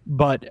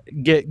 but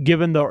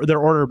given their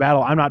order of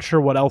battle, I'm not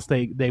sure what else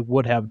they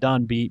would have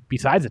done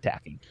besides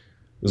attacking.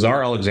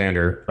 Tsar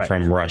Alexander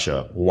from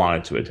Russia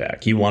wanted to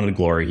attack. He wanted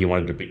glory. He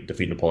wanted to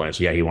defeat Napoleon.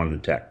 So he wanted to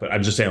attack. But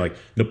I'm just saying, like,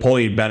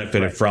 Napoleon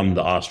benefited from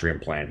the Austrian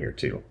plan here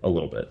too, a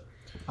little bit.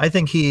 I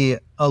think he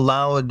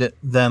allowed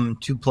them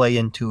to play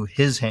into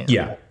his hands.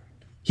 Yeah,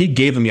 he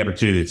gave them the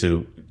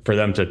opportunity for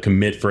them to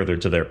commit further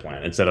to their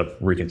plan instead of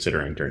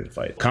reconsidering during the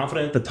fight.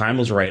 Confident the time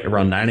was right,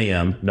 around 9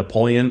 a.m.,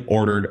 Napoleon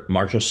ordered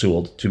Marshal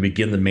Soult to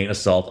begin the main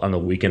assault on the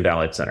weakened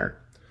Allied center.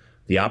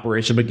 The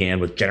operation began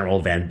with General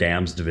Van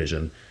Damme's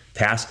division,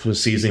 tasked with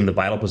seizing the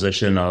vital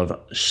position of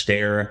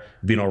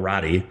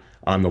Steyr-Vinohrady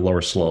on the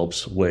lower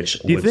slopes,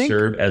 which would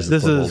serve as the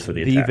foothold for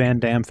the attack. This is the Van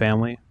Damme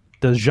family.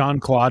 Does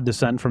Jean-Claude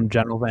descend from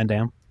General Van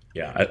Damme?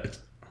 Yeah,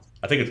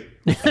 I think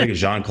it's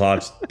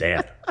Jean-Claude's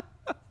dad.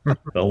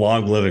 The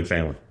long-living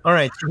family. All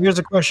right, so here's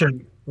a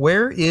question.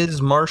 Where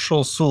is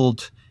Marshal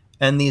Soult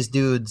and these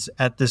dudes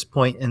at this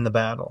point in the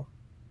battle?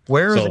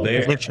 Where are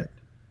they positioned?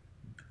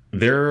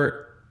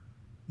 They're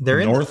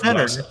in the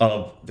center.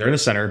 They're in the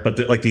center,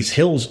 but these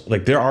hills,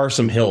 there are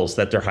some hills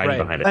that they're hiding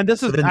behind it. And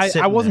this is,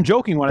 I wasn't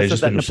joking when I said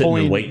that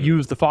Napoleon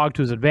used the fog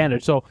to his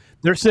advantage. So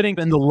they're sitting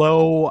in the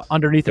low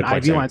underneath an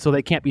IV line, so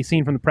they can't be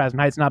seen from the Pratzen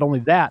Heights. Not only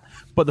that,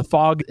 but the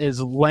fog is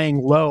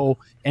laying low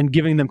and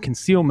giving them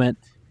concealment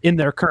in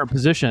their current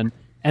position.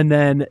 And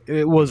then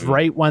it was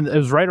right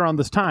around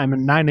this time at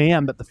 9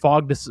 a.m. that the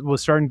fog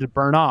was starting to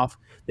burn off.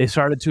 They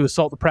started to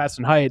assault the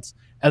Pratzen Heights,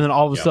 and then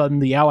all of a sudden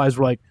the Allies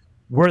were like,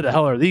 where the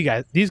hell are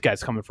these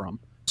guys coming from?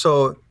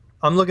 So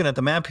I'm looking at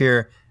the map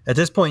here. At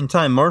this point in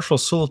time, Marshal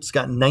Soult's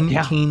got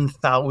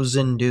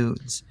 19,000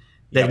 dudes.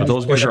 But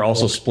those guys are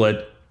also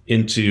split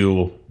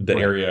into the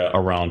area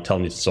around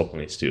Telnitz and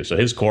Sokolnitz too. So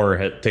his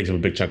corps takes up a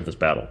big chunk of this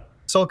battle.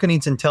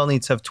 Sokolnitz and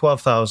Telnitz have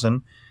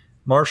 12,000.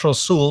 Marshal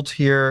Soult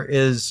here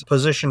is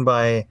positioned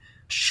by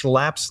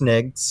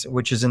Schlapsnitz,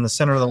 which is in the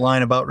center of the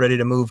line, about ready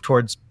to move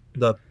towards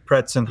the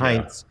Pratzen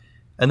Heights.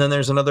 And then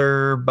there's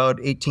another about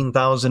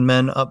 18,000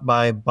 men up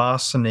by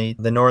Bosny,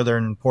 the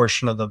northern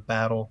portion of the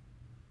battle.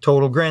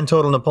 Grand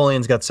total,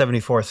 Napoleon's got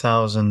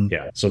 74,000.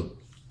 Yeah, so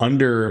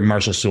under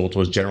Marshal Soult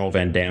was General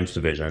Van Damme's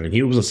division, and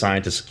he was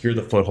assigned to secure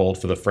the foothold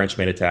for the French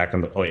main attack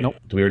on the... Oh, wait, nope.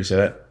 Did we already say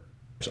that?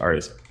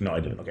 Sorry, no, I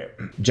didn't. Okay.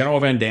 General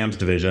Van Damme's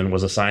division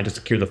was assigned to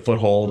secure the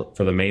foothold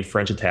for the main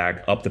French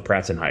attack up the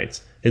Pratzen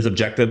Heights. His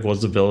objective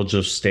was the village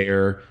of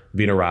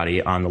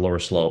Steyr-Vinohrady on the lower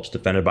slopes,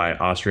 defended by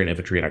Austrian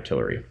infantry and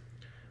artillery.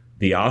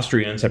 The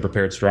Austrians had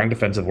prepared strong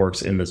defensive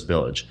works in this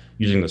village,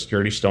 using the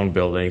sturdy stone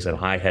buildings and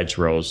high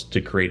hedgerows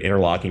to create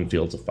interlocking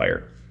fields of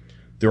fire.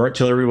 Their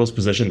artillery was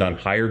positioned on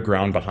higher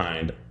ground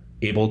behind,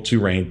 able to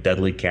rain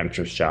deadly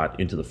canister shot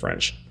into the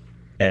French.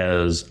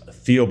 As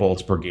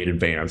Theobald's brigade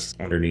advanced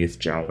underneath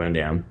General Van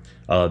Damme,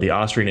 the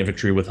Austrian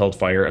infantry withheld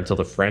fire until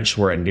the French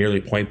were at nearly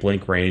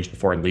point-blank range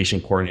before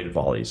unleashing coordinated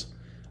volleys.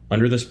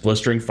 Under this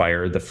blistering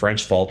fire, the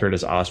French faltered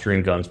as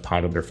Austrian guns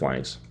pounded their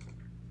flanks.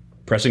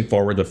 Pressing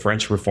forward, the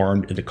French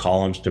reformed into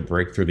columns to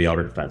break through the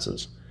outer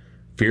defenses.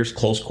 Fierce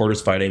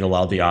close-quarters fighting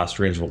allowed the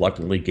Austrians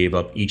reluctantly give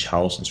up each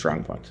house and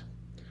strongpoint.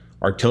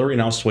 Artillery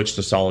now switched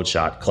to solid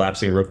shot,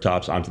 collapsing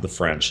rooftops onto the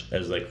French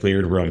as they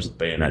cleared rooms with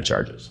bayonet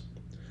charges.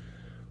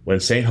 When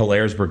St.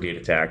 Hilaire's brigade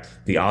attacked,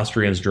 the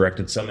Austrians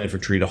directed some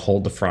infantry to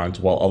hold the front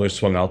while others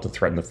swung out to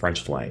threaten the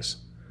French flanks.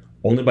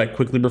 Only by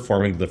quickly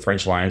reforming did the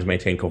French lines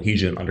maintain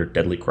cohesion under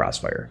deadly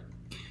crossfire.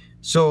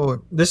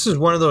 So this is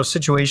one of those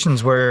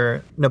situations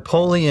where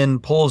Napoleon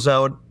pulls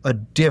out a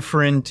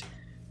different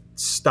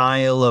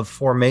style of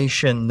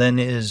formation than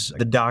is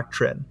the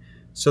doctrine.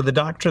 So the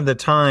doctrine of the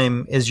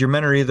time is your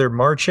men are either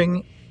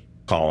marching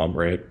column,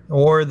 right,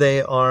 or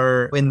they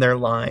are in their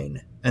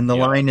line. And the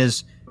line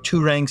is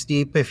 2 ranks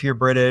deep if you're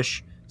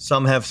British.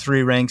 Some have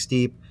 3 ranks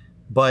deep.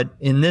 But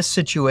in this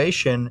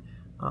situation,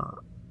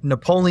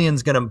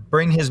 Napoleon's going to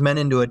bring his men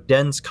into a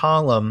dense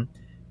column,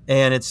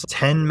 and it's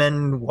 10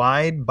 men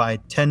wide by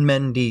 10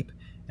 men deep.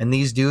 And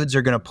these dudes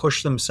are going to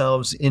push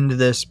themselves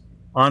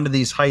onto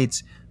these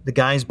heights. The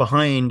guys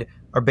behind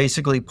are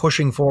basically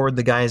pushing forward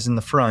the guys in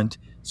the front.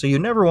 So you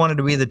never wanted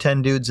to be the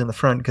 10 dudes in the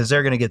front because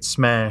they're going to get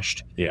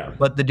smashed. Yeah.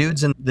 But the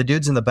dudes in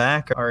the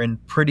back are in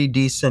pretty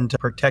decent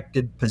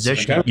protected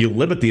position. You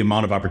limit the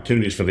amount of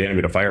opportunities for the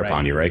enemy to fire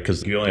upon you, right?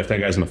 Because you only have 10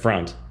 guys in the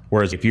front.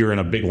 Whereas if you're in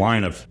a big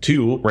line of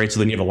 2, right, so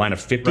then you have a line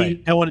of 50.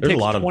 Right. And when it takes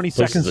 20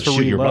 seconds to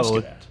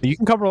reload, you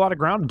can cover a lot of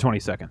ground in 20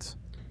 seconds.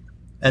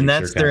 And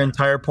that's their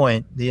entire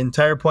point. The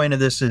entire point of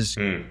this is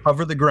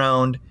cover the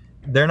ground.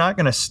 They're not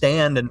going to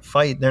stand and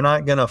fight. They're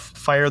not going to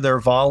fire their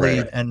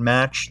volley and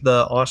match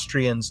the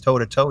Austrians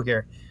toe-to-toe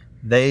here.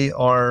 They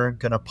are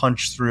going to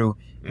punch through.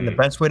 And the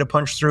best way to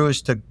punch through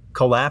is to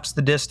collapse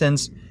the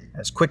distance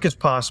as quick as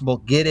possible,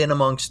 get in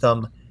amongst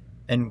them,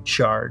 and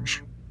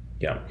charge.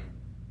 Yeah.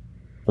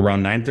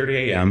 Around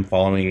 9:30 a.m.,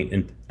 following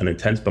an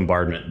intense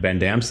bombardment, Van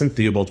Damme sent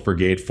Theobald's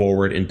brigade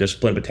forward in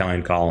disciplined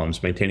battalion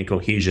columns, maintaining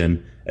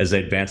cohesion as they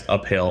advanced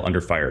uphill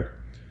under fire.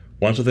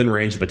 Once within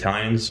range, the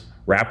battalions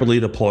rapidly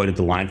deployed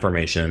into line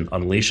formation,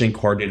 unleashing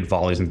coordinated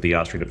volleys into the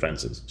Austrian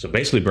defenses. So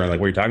basically, Bern, like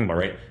what you're talking about,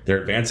 right?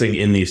 They're advancing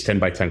in these 10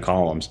 by 10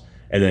 columns,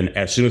 and then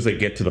as soon as they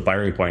get to the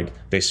firing point,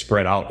 they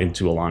spread out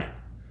into a line.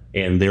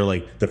 And they're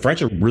like, the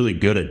French are really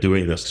good at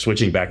doing this,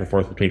 switching back and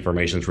forth between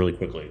formations really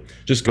quickly.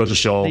 Just goes to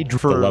show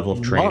the level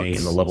of training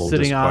and the level of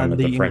discipline that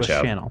the French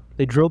have. Channel.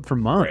 They drilled for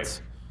months.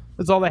 Right.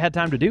 That's all they had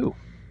time to do.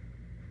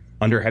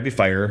 Under heavy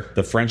fire,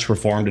 the French were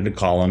formed into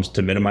columns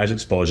to minimize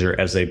exposure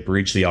as they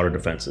breached the outer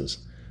defenses.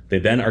 They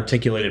then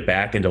articulated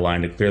back into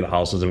line to clear the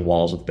houses and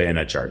walls with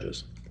bayonet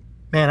charges.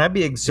 Man, I'd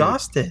be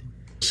exhausted.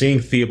 Seeing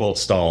Theobald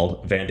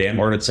stalled, Van Damme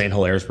ordered St.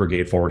 Hilaire's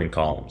brigade forward in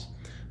columns.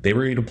 They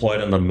were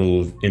redeployed on the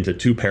move into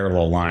 2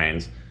 parallel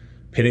lines,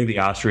 pitting the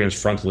Austrians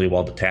frontally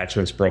while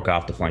detachments broke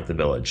off to flank the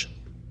village.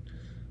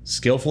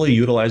 Skillfully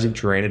utilizing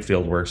terrain and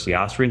fieldworks, the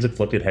Austrians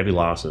inflicted heavy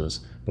losses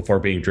before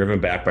being driven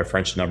back by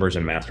French numbers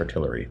and massed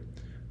artillery.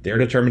 Their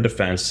determined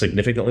defense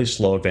significantly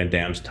slowed Van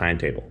Damme's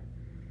timetable.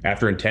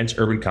 After intense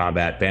urban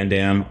combat, Van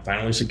Damme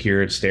finally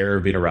secured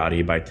Stair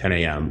Vinerati by 10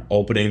 a.m.,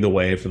 opening the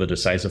way for the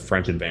decisive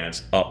French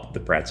advance up the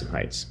Pratzen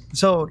Heights.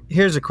 So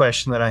here's a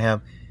question that I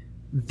have.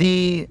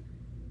 The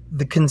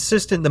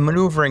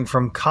maneuvering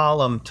from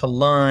column to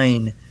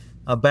line,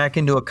 back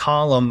into a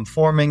column,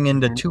 forming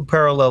into 2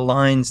 parallel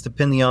lines to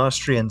pin the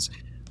Austrians,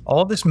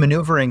 all this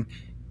maneuvering,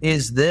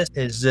 is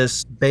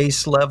this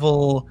base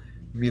level?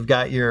 You've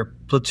got your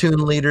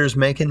platoon leaders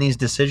making these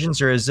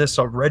decisions, or is this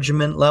a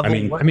regiment level?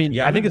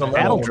 I think it's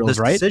battle drills,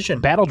 right?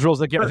 Battle drills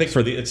that get. I think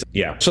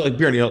So like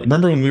Bjorn,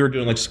 remember when we were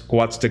doing like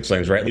squat stick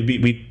slings, right?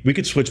 We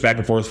could switch back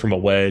and forth from a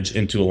wedge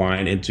into a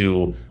line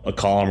into a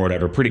column or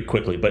whatever pretty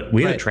quickly, but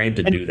we had trained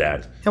to do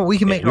that. Yeah, we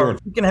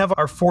can have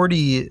our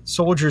 40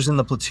 soldiers in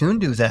the platoon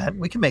do that.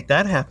 We can make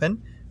that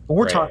happen. But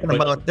we're talking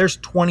about there's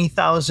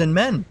 20,000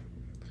 men.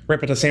 Right,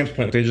 but to Sam's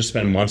point, they just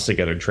spend months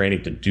together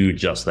training to do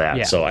just that.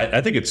 Yeah. So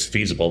I think it's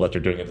feasible that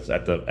they're doing it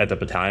at the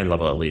battalion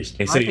level at least.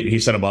 He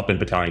set them up in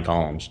battalion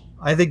columns.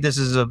 I think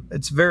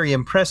it's very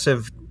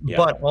impressive. Yeah.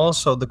 But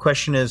also the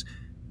question is,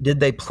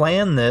 did they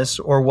plan this,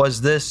 or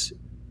was this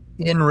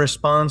in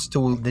response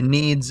to the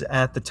needs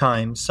at the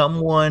time?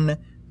 Someone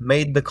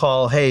made the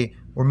call, hey,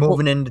 we're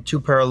moving into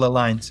 2 parallel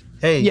lines.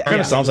 Hey, it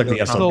kind of sounds like the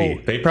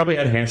SLB. They probably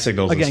had hand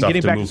signals and stuff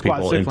to move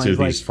people into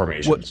these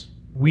formations.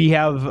 We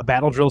have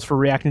battle drills for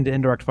reacting to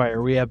indirect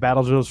fire. We have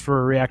battle drills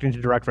for reacting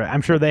to direct fire.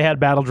 I'm sure they had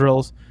battle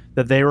drills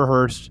that they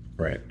rehearsed.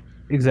 Right.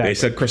 Exactly. They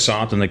said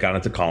croissant and they got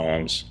into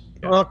columns.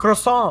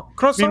 Croissant.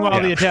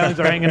 Meanwhile, the Italians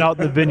are hanging out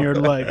in the vineyard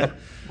like,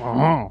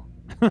 oh.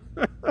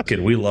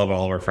 Kid, we love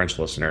all of our French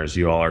listeners.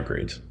 You all are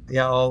great.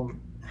 Yeah, all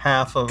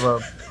half of a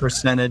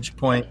percentage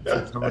point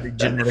for somebody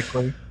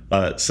genetically.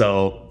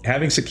 So,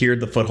 having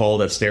secured the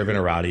foothold at Stair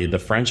Vinerati, the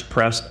French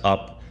pressed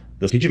up.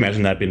 Could you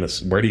imagine that being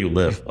this? Where do you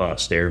live?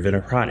 Stair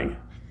Vinerati.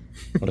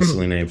 What a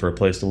silly name for a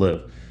place to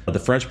live. The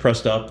French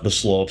pressed up the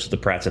slopes of the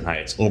Pratzen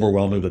Heights,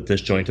 overwhelming the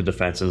disjointed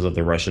defenses of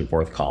the Russian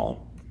 4th Column.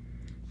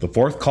 The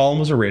 4th Column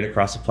was arrayed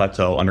across the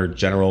plateau under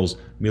Generals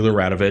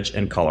Miloradovich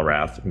and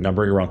Kolarath,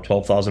 numbering around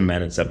 12,000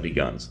 men and 70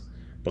 guns.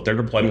 But their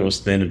deployment was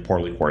thin and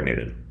poorly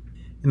coordinated.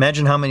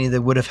 Imagine how many they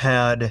would have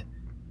had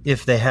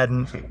if they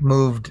hadn't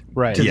moved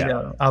to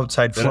the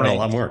outside flank. A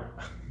lot more.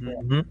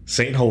 Mm-hmm.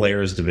 St.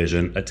 Hilaire's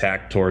division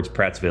attacked towards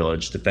Pratt's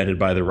village, defended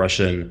by the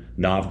Russian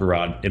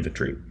Novgorod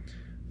infantry.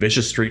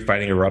 Vicious street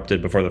fighting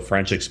erupted before the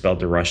French expelled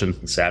the Russians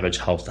in savage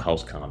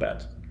house-to-house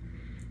combat.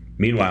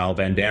 Meanwhile,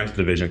 Van Damme's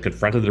division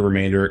confronted the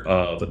remainder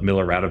of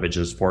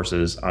Miloradovich's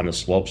forces on the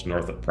slopes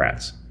north of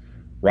Pratt's.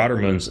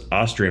 Rodermann's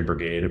Austrian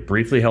brigade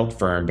briefly held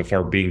firm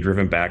before being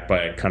driven back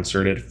by a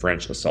concerted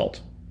French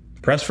assault.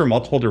 Pressed from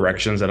multiple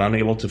directions and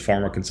unable to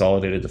form a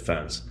consolidated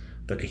defense,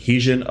 the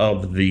cohesion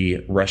of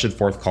the Russian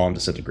fourth column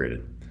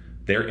disintegrated.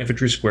 Their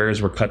infantry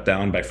squares were cut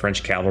down by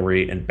French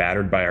cavalry and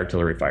battered by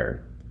artillery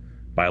fire.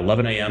 By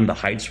 11 a.m., the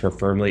heights were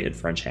firmly in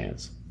French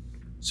hands.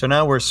 So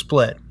now we're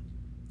split.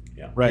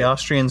 Yeah. Right. The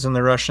Austrians and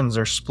the Russians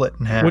are split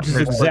in half. Which is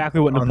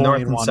exactly what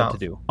Napoleon wanted to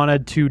do.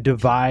 Wanted to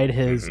divide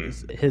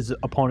his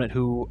opponent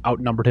who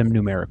outnumbered him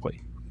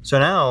numerically. So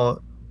now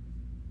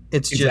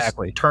it's just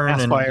turn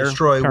and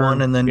destroy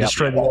one and then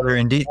destroy the other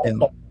in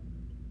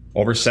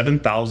Over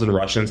 7,000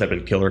 Russians have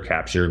been killed or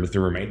captured, with the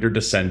remainder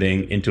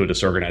descending into a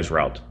disorganized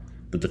rout.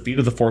 The defeat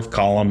of the fourth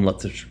column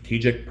left the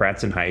strategic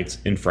Pratzen Heights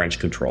in French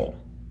control.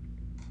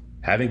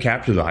 Having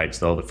captured the heights,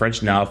 though, the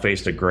French now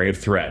faced a grave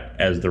threat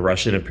as the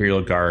Russian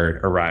Imperial Guard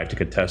arrived to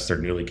contest their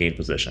newly gained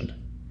position.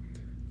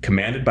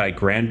 Commanded by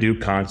Grand Duke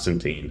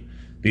Constantine,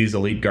 these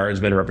elite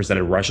guardsmen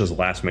represented Russia's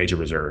last major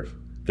reserve.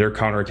 Their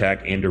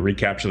counterattack aimed to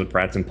recapture the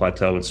Pratzen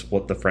Plateau and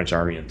split the French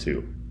army in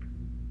two.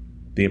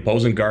 The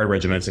imposing guard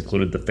regiments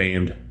included the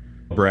famed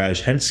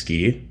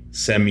Brzezinski,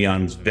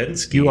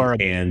 Semyonvensky,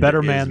 and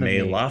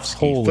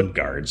Izmailovsky foot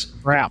guards.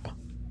 Crap.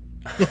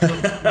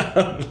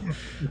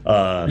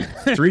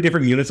 3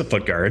 different units of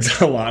foot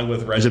guards, along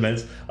with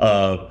regiments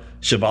of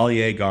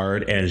Chevalier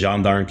Guard and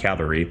Gendarme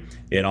Cavalry,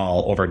 in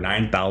all over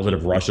 9,000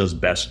 of Russia's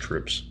best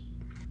troops.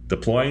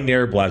 Deploying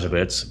near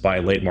Blaszewicz by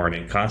late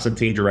morning,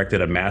 Constantine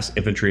directed a mass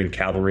infantry and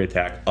cavalry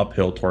attack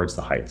uphill towards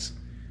the heights.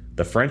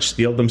 The French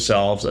steeled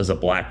themselves as a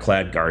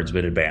black-clad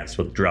guardsman advanced,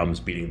 with drums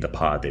beating the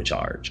pas de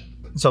charge.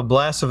 So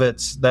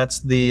Blaszewicz,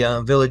 that's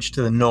the village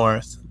to the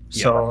north.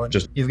 So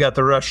you've got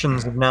the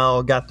Russians have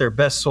now got their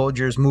best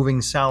soldiers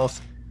moving south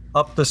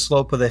up the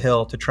slope of the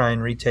hill to try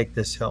and retake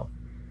this hill.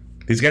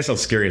 These guys sound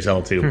scary as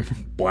hell, too.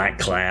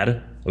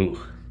 Black-clad. Ooh.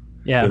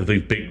 Yeah. With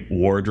these big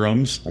war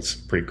drums. That's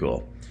pretty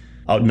cool.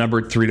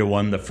 Outnumbered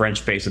 3-1, the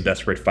French faced a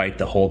desperate fight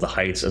to hold the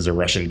heights as the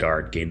Russian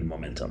guard gained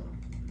momentum.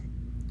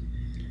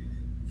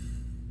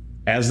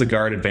 As the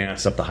guard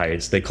advanced up the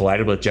heights, they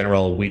collided with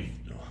General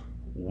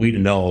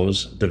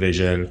Wiedenot's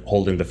division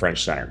holding the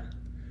French center.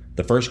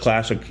 The first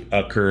clash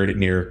occurred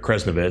near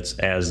Kresnovitz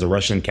as the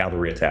Russian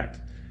cavalry attacked.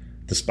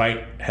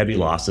 Despite heavy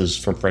losses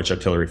from French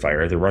artillery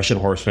fire, the Russian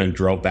horsemen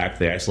drove back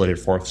the isolated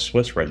 4th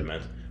Swiss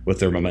Regiment with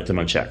their momentum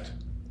unchecked.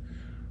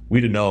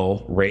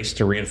 Wiedenot raced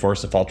to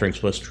reinforce the faltering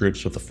Swiss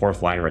troops with the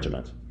 4th Line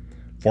Regiment.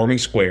 Forming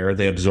square,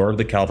 they absorbed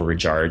the cavalry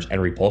charge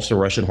and repulsed the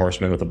Russian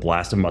horsemen with a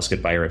blast of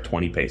musket fire at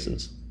 20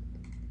 paces.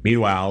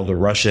 Meanwhile, the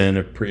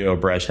Russian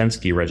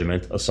Preobrazhensky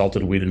Regiment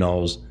assaulted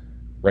Wiedenot's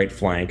right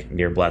flank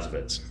near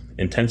Blaszewicz.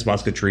 Intense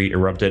musketry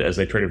erupted as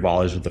they traded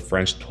volleys with the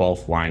French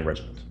 12th Line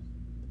Regiment.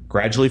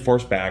 Gradually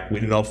forced back,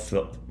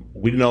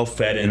 Wiedenot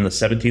fed in the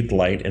 17th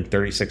Light and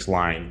 36th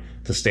Line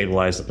to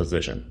stabilize the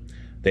position.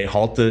 They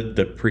halted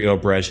the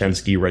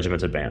Preobrazhensky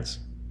Regiment's advance.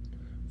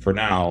 For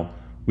now,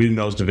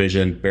 Wiedenot's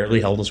division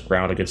barely held its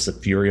ground against the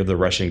fury of the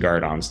Russian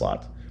Guard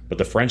onslaught, but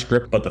the French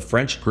grip on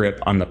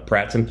the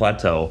Pratzen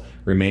Plateau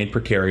remained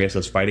precarious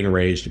as fighting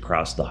raged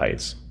across the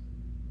heights.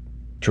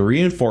 To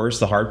reinforce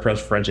the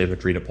hard-pressed French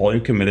infantry,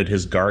 Napoleon committed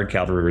his Guard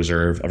cavalry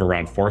reserve of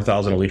around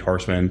 4,000 elite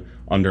horsemen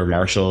under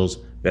Marshals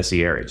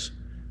Bessieres.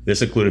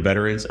 This included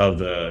veterans of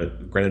the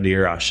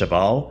Grenadier à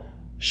Cheval,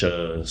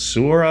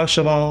 Chasseurs à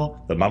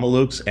Cheval, the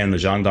Mamelukes, and the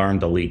Gendarmes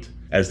d'Elite.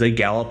 As they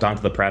galloped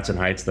onto the Pratzen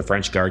Heights, the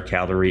French Guard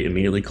cavalry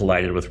immediately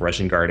collided with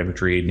Russian Guard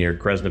infantry near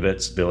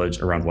Kresnovitz village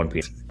around 1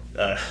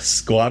 p.m.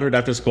 Squadron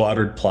after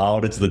squadron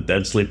plowed into the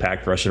densely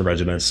packed Russian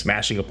regiments,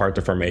 smashing apart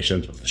the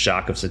formations with the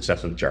shock of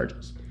successive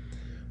charges.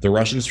 The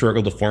Russians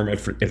struggled to form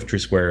infantry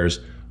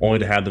squares, only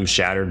to have them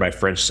shattered by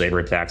French saber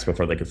attacks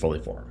before they could fully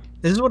form.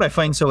 This is what I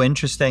find so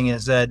interesting,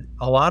 is that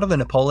a lot of the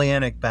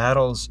Napoleonic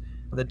battles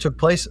that took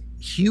place,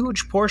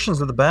 huge portions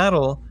of the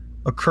battle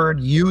occurred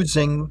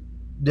using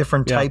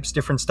different types,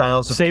 different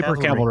styles of saber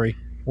cavalry.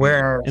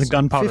 Where and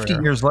gunpowder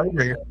 50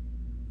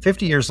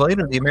 years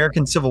later, the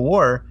American Civil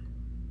War,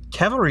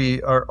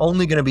 cavalry are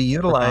only going to be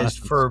utilized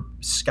for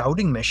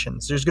scouting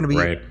missions. There's going to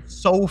be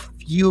so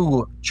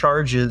few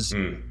charges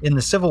in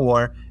the Civil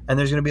War, and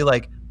there's going to be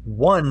like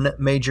one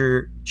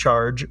major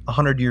charge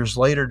 100 years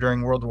later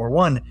during World War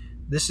I.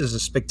 This is a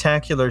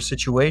spectacular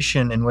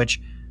situation in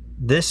which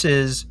this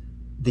is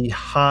the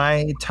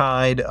high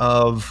tide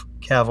of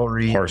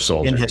cavalry horse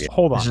soldiers. In history.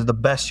 Hold on. This is the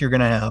best you're going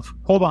to have.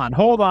 Hold on.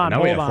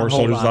 Now we have horse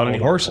soldiers without any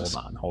horses.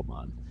 Hold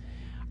on.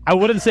 I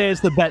wouldn't say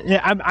it's the best.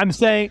 I'm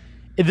saying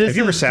this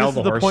is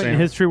the point in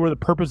history where the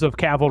purpose of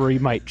cavalry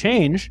might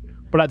change,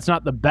 but it's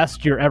not the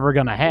best you're ever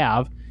going to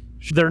have.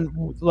 They're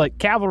like,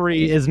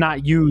 cavalry is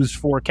not used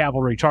for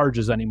cavalry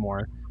charges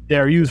anymore.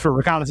 They're used for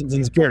reconnaissance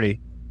and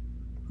security.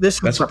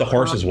 That's what the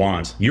horses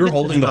want. You're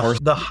holding the horse.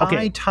 The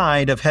high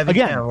tide of heavy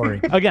cavalry.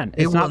 Again,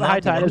 it's not the high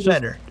tide.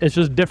 It's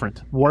just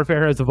different.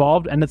 Warfare has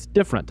evolved, and it's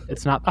different.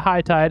 It's not the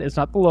high tide. It's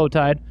not the low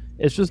tide.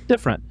 It's just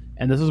different.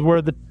 And this is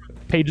where the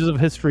pages of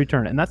history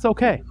turn, and that's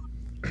okay.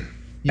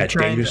 Are you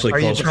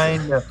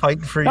trying to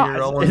fight for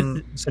your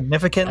own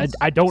significance?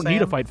 I don't need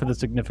to fight for the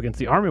significance.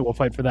 The army will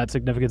fight for that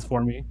significance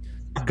for me.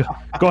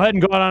 Go ahead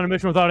and go out on a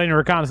mission without any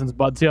reconnaissance,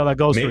 bud. See how that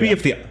goes. Maybe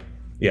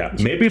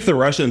if the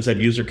Russians had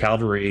used their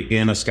cavalry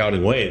in a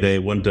scouting way, they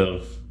wouldn't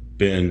have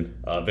been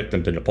a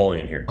victim to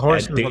Napoleon here.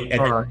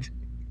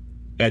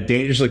 At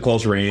dangerously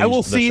close range, I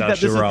will see that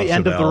this is the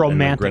end of the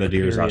romantic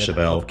period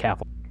of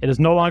cavalry. It is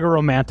no longer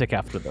romantic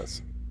after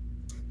this.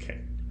 Okay.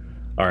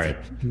 All right.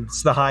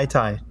 It's the high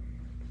tide.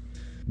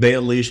 They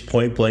unleashed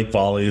point-blank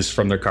volleys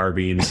from their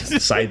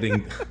carbines,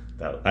 scything...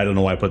 I don't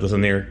know why I put this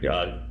in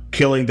there.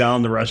 Killing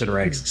down the Russian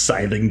ranks,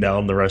 scything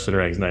down the Russian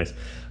ranks. Nice.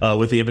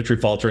 With the infantry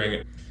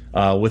faltering,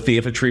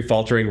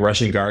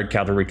 Russian Guard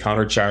cavalry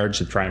countercharged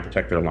to try and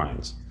protect their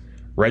lines.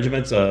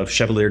 Regiments of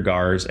Chevalier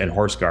Guards and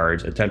Horse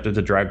Guards attempted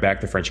to drive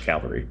back the French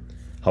cavalry.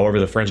 However,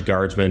 the French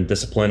Guardsmen,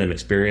 discipline and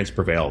experience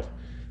prevailed.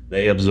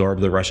 They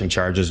absorbed the Russian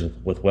charges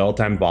with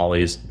well-timed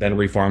volleys, then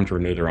reformed to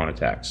renew their own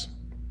attacks.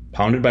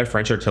 Pounded by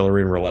French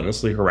artillery and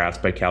relentlessly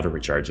harassed by cavalry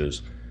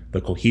charges,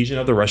 the cohesion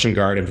of the Russian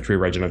Guard infantry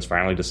regiments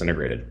finally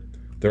disintegrated.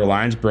 Their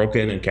lines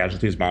broken and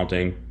casualties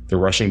mounting, the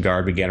Russian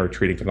Guard began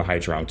retreating from the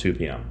heights around 2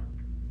 p.m.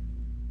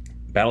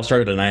 Battle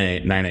started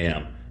at 9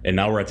 a.m., and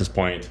now we're at this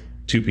point,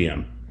 2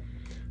 p.m.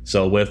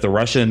 So with the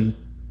Russian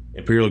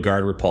Imperial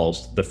Guard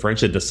repulsed, the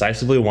French had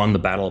decisively won the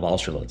Battle of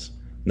Austerlitz.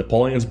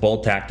 Napoleon's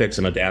bold tactics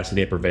and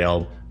audacity had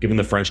prevailed, giving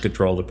the French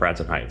control of the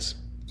Pratzen Heights.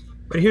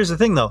 But here's the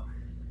thing, though.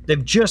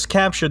 They've just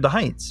captured the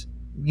heights.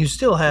 You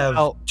still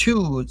have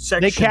two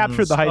sections. They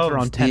captured the heights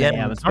around 10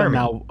 a.m. It's been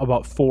now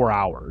about 4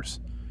 hours.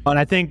 And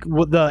I think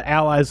the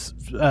Allies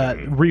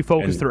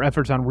refocused their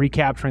efforts on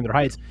recapturing their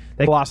heights.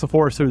 They lost the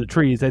forest through the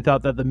trees. They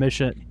thought that the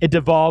mission, it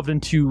devolved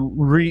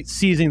into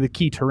seizing the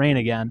key terrain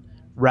again,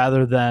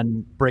 rather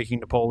than breaking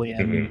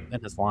Napoleon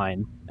and his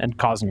line and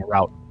causing a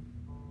rout.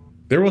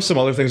 There was some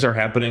other things that are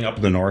happening up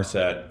in the north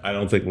that I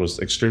don't think was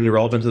extremely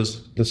relevant to this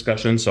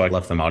discussion, so I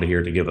left them out of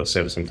here to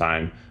save some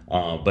time.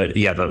 But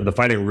yeah, the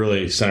fighting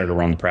really centered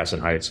around the Pratzen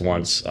Heights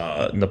once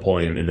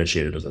Napoleon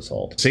initiated his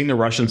assault. Seeing the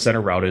Russian center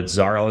routed,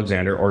 Tsar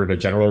Alexander ordered a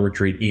general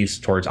retreat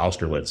east towards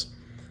Austerlitz.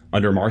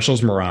 Under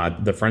Marshals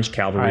Murat, the French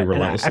cavalry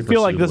relentlessly pursued. I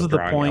feel like this is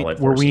the point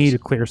where we need to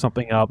clear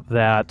something up,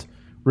 that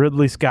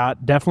Ridley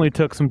Scott definitely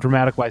took some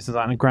dramatic license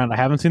on it. Granted, I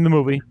haven't seen the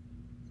movie.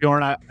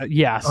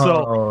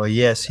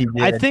 Yes, he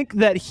did. I think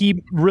that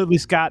Ridley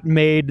Scott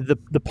made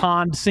the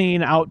pond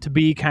scene out to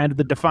be kind of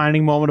the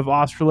defining moment of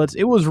Austerlitz.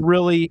 It was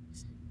really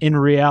in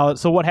reality.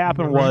 So what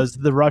happened was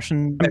the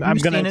Russian. Have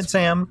you seen it,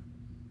 Sam?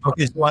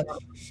 Okay, so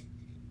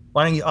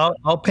why don't you?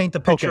 I'll paint the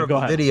picture of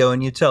the video,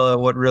 and you tell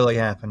what really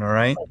happened. All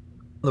right.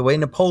 The way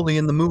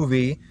Napoleon the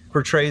movie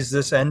portrays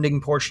this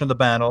ending portion of the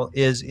battle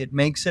is it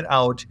makes it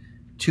out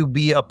to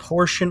be a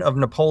portion of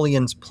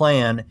Napoleon's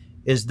plan.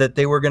 Is that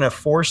they were going to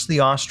force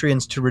the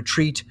Austrians to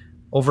retreat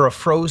over a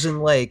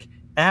frozen lake,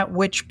 at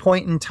which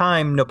point in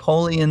time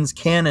Napoleon's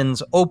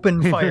cannons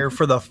opened fire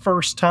for the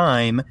first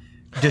time,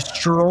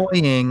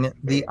 destroying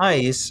the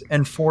ice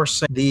and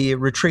forcing the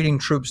retreating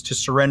troops to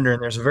surrender.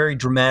 And there's a very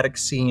dramatic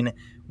scene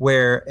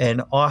where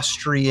an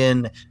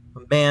Austrian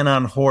man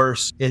on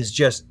horse is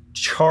just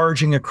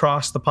charging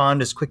across the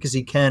pond as quick as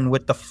he can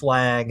with the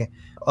flag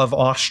of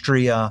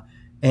Austria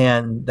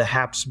and the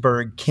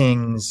Habsburg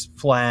king's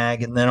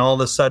flag, and then all of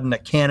a sudden a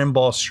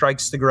cannonball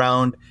strikes the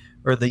ground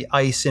or the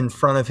ice in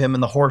front of him,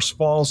 and the horse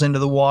falls into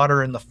the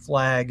water, and the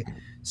flag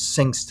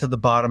sinks to the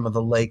bottom of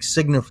the lake,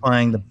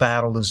 signifying the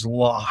battle is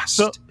lost.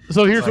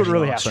 So here's what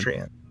really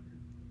happened.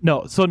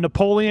 No, so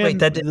Napoleon, Wait,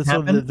 that didn't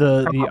happen?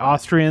 The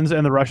Austrians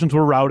and the Russians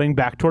were routing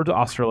back towards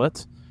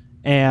Austerlitz,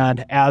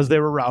 and as they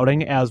were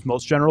routing, as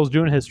most generals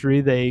do in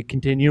history, they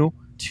continue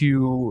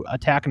to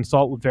attack and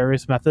assault with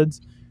various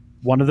methods.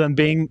 One of them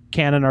being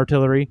cannon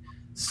artillery.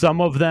 Some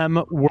of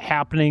them were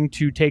happening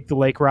to take the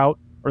lake route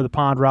or the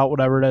pond route,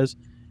 whatever it is.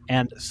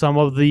 And some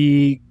of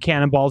the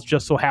cannonballs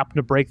just so happened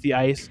to break the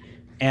ice.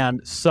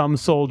 And some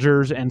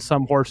soldiers and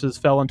some horses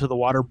fell into the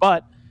water.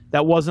 But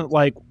that wasn't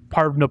like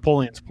part of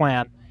Napoleon's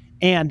plan.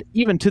 And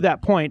even to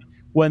that point,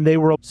 when they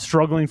were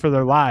struggling for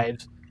their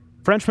lives,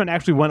 Frenchmen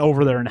actually went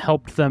over there and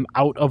helped them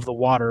out of the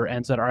water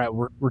and said, all right,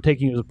 we're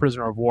taking you as a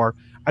prisoner of war.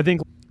 I think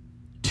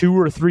 2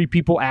 or 3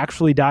 people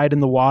actually died in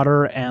the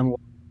water and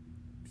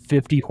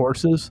 50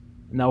 horses,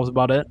 and that was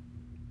about it.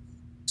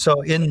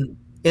 So in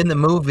the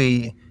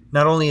movie,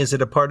 not only is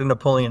it a part of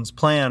Napoleon's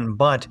plan,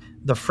 but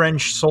the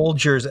French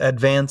soldiers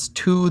advance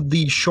to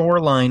the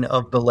shoreline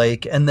of the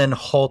lake and then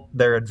halt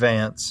their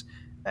advance.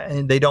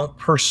 And they don't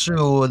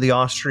pursue the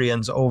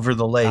Austrians over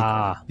the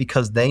lake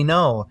because they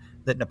know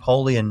that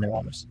Napoleon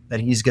knows that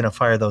he's going to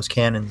fire those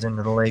cannons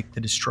into the lake to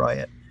destroy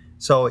it.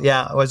 So,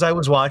 yeah, as I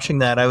was watching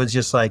that, I was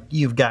just like,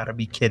 you've got to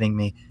be kidding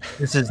me.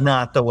 This is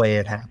not the way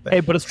it happened.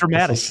 Hey, but it's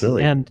dramatic. So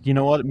silly. And you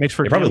know what? It makes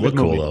for it probably looked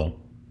cool, though.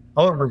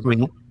 Oh,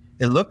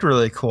 it looked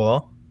really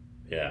cool.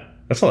 Yeah,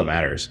 that's all that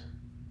matters.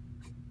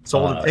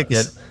 Sold a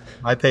ticket.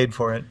 I paid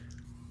for it.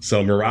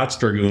 So, Murat's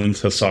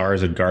dragoons,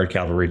 hussars, and guard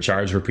cavalry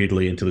charged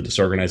repeatedly into the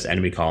disorganized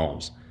enemy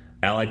columns.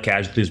 Allied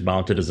casualties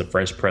mounted as the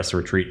French pressed the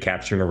retreat,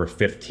 capturing over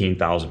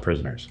 15,000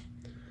 prisoners.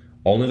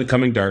 Only the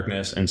coming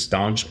darkness and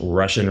staunch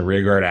Russian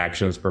rearguard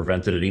actions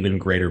prevented an even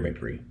greater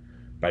victory.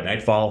 By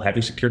nightfall,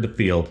 having secured the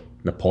field,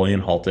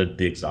 Napoleon halted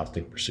the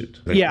exhausting pursuit.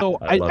 So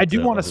I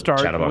do want to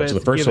start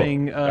with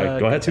giving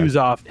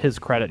Kutuzov his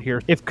credit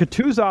here. If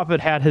Kutuzov had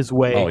had his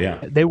way,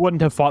 they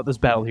wouldn't have fought this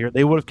battle here.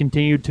 They would have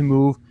continued to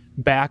move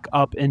back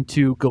up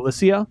into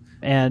Galicia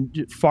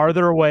and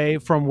farther away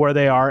from where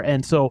they are.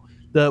 And so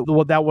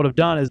what that would have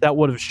done is that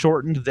would have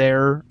shortened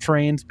their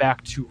trains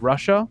back to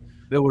Russia.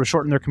 It would have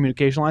shortened their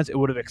communication lines. It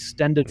would have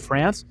extended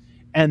France.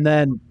 And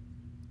then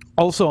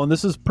also, and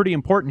this is pretty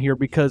important here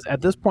because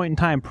at this point in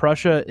time,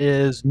 Prussia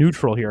is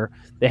neutral here.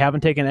 They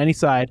haven't taken any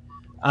side.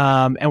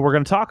 And we're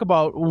going to talk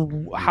about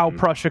how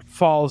Prussia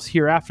falls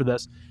here after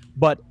this.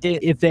 But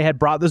if they had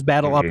brought this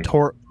battle up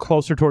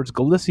closer towards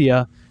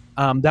Galicia,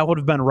 that would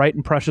have been right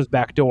in Prussia's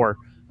back door.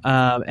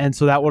 And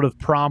so that would have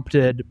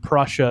prompted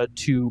Prussia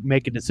to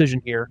make a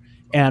decision here.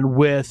 And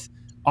with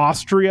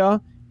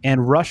Austria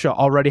and Russia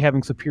already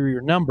having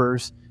superior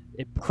numbers,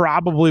 it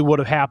probably would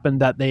have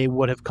happened that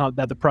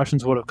the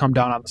Prussians would have come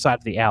down on the side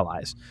of the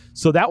Allies.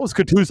 So that was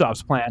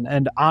Kutuzov's plan.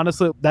 And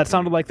honestly, that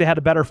sounded like they had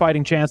a better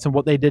fighting chance than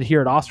what they did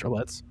here at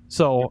Austerlitz.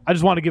 So I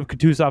just want to give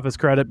Kutuzov his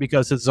credit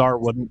because his Tsar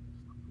wouldn't.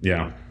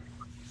 Yeah,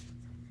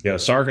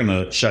 Tsar going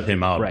to shut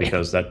him out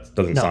because that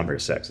doesn't sound very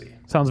sexy.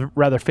 Sounds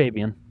rather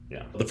Fabian.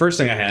 Yeah. The first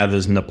thing I have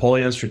is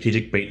Napoleon's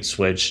strategic bait and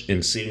switch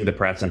in ceding the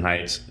Pratzen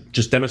Heights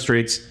just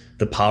demonstrates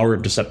the power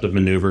of deceptive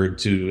maneuver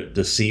to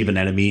deceive an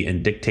enemy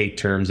and dictate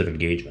terms of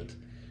engagement.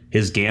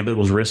 His gambit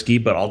was risky,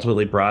 but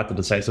ultimately brought the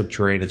decisive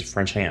terrain into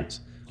French hands.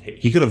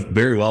 He could have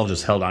very well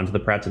just held on to the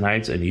Pratzen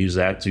Heights and used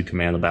that to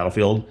command the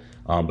battlefield,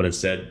 but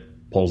instead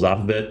pulls off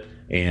of it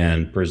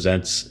and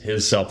presents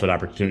himself an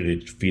opportunity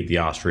to defeat the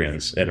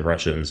Austrians and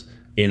Russians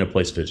in a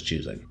place of his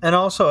choosing. And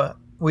also,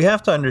 we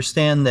have to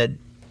understand that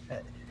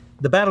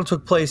the battle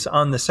took place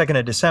on the 2nd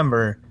of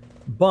December,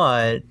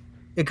 but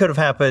it could have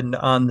happened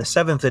on the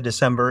 7th of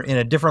December in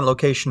a different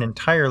location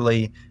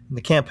entirely, and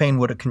the campaign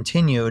would have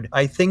continued.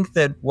 I think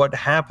that what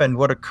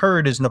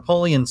occurred is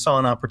Napoleon saw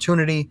an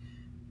opportunity,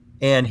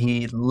 and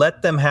he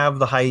let them have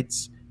the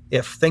heights.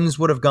 If things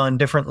would have gone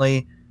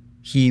differently,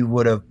 he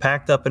would have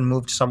packed up and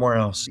moved somewhere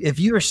else. If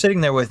you are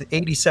sitting there with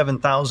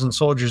 87,000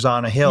 soldiers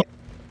on a hill,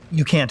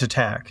 you can't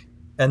attack.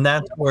 And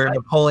that's where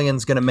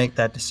Napoleon's going to make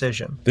that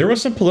decision. There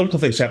was some political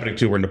things happening,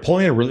 too, where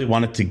Napoleon really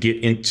wanted to get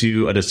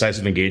into a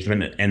decisive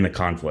engagement and end the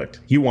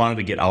conflict. He wanted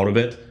to get out of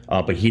it,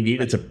 but he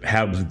needed to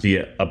have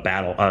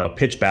a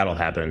pitched battle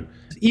happen.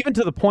 Even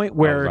to the point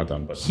where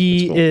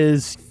he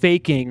is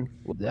faking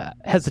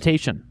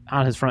hesitation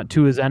on his front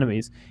to his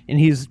enemies, and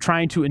he's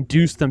trying to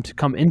induce them to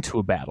come into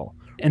a battle.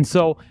 And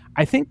so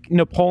I think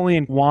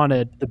Napoleon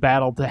wanted the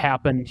battle to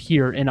happen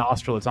here in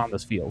Austerlitz on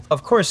this field.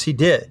 Of course he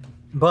did,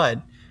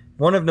 but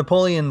one of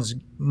Napoleon's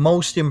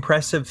most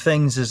impressive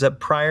things is that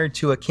prior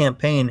to a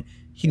campaign,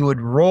 he would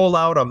roll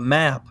out a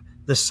map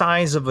the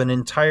size of an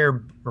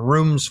entire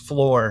room's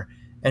floor,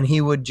 and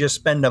he would just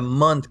spend a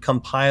month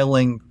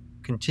compiling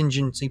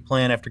contingency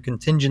plan after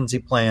contingency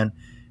plan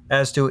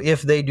as to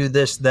if they do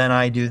this, then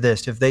I do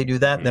this. If they do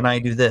that, then I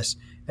do this.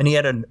 And he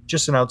had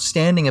just an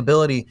outstanding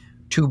ability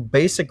to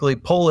basically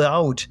pull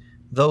out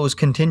those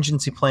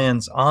contingency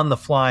plans on the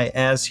fly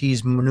as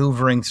he's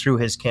maneuvering through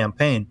his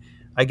campaign.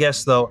 I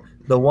guess, though,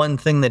 the one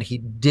thing that he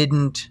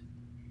didn't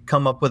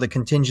come up with a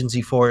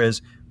contingency for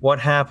is what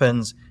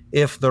happens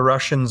if the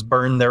Russians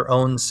burn their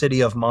own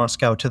city of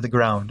Moscow to the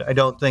ground. I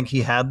don't think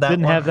he had that.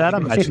 Didn't have that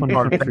on my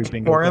 23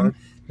 bingo for him.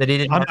 That he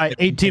didn't on my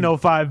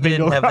 1805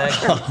 bingo. He didn't have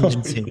that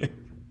contingency.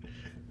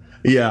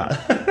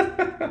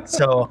 Yeah.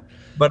 So,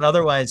 but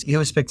otherwise, he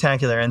was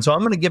spectacular. And so I'm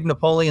going to give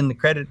Napoleon the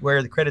credit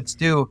where the credit's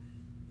due.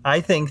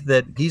 I think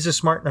that he's a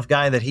smart enough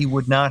guy that he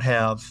would not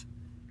have.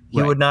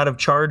 He would not have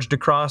charged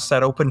across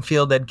that open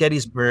field at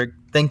Gettysburg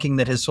thinking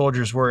that his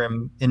soldiers were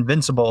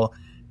invincible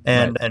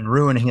and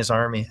ruining his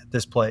army at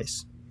this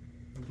place,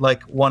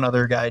 like one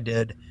other guy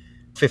did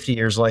 50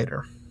 years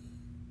later.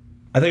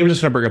 I think I'm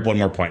just going to bring up one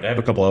more point. I have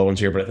a couple other ones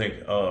here, but I think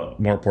a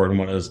more important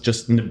one is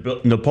just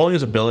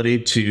Napoleon's ability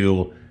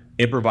to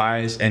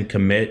improvise and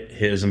commit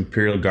his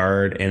Imperial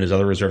Guard and his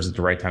other reserves at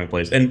the right time and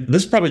place. And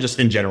this is probably just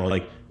in general,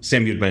 like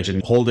Sam, you'd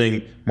mentioned,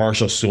 holding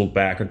Marshal Soult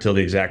back until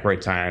the exact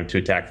right time to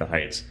attack the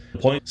heights.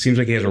 Napoleon seems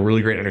like he has a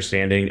really great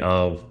understanding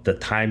of the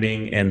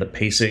timing and the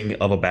pacing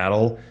of a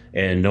battle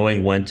and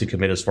knowing when to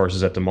commit his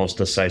forces at the most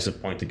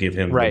decisive point to give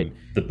him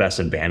the best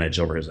advantage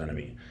over his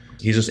enemy.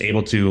 He's just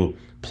able to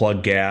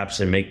plug gaps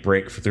and make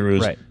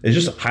breakthroughs. It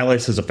just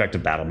highlights his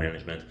effective battle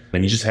management.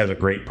 And he just has a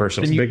great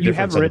personal big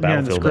difference on the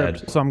battlefield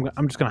edge. So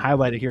I'm just going to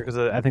highlight it here because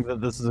I think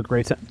that this is a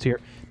great sentence here.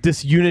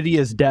 Disunity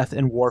is death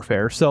in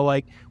warfare. So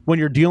like when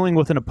you're dealing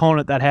with an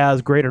opponent that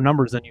has greater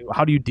numbers than you,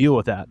 how do you deal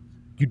with that?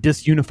 You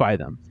disunify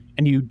them.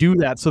 And you do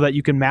that so that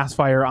you can mass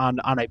fire on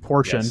a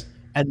portion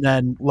and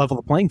then level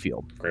the playing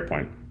field. Great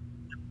point.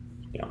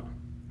 Yeah.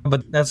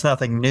 But that's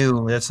nothing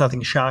new. That's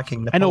nothing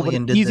shocking.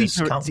 Napoleon did this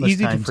countless it's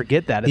easy times. To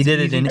forget that. He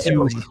did it in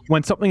Italy.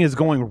 When something is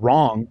going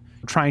wrong,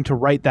 trying to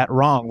right that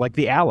wrong, like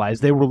the Allies,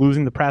 they were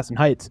losing the Pratzen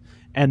Heights.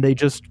 and they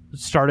just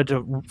started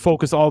to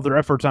focus all of their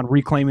efforts on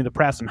reclaiming the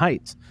Pratzen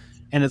Heights.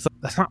 And it's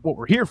like, that's not what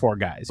we're here for,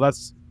 guys.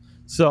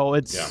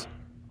 It's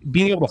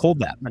being able to hold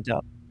that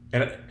mentality.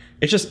 And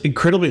it's just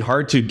incredibly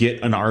hard to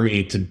get an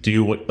army to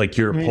do what, like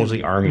your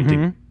opposing army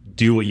to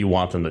do what you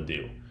want them to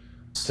do.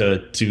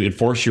 To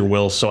enforce your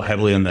will so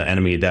heavily on the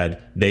enemy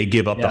that they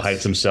give up the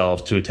heights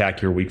themselves to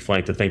attack your weak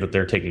flank, to think that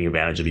they're taking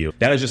advantage of you.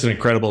 That is just an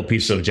incredible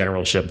piece of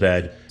generalship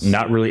that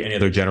not really any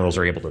other generals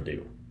are able to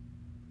do.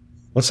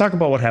 Let's talk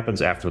about what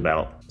happens after the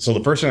battle. So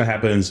the first thing that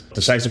happens,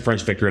 decisive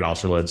French victory at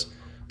Austerlitz.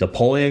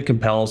 Napoleon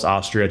compels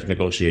Austria to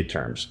negotiate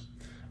terms.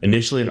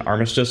 Initially, an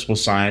armistice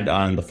was signed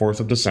on the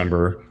 4th of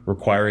December,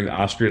 requiring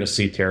Austria to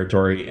cede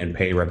territory and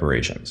pay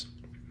reparations.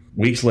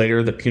 Weeks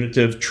later, the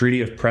punitive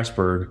Treaty of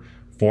Pressburg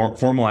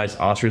formalized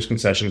Austria's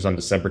concessions on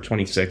December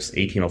 26,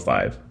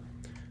 1805.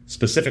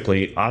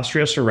 Specifically,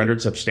 Austria surrendered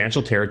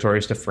substantial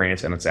territories to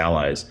France and its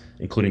allies,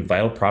 including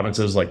vital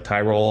provinces like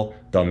Tyrol,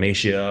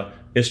 Dalmatia,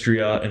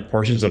 Istria, and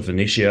portions of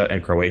Venetia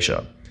and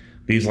Croatia.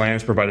 These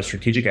lands provided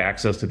strategic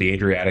access to the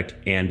Adriatic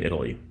and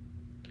Italy.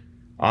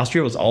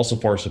 Austria was also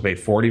forced to pay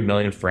 40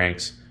 million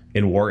francs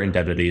in war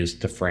indemnities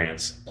to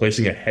France,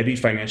 placing a heavy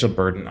financial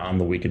burden on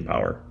the weakened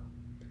power.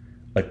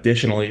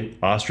 Additionally,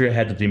 Austria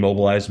had to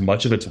demobilize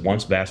much of its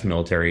once vast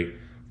military,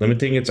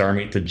 limiting its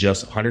army to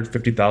just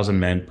 150,000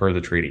 men per the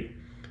treaty.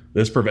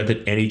 This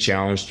prevented any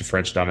challenge to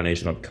French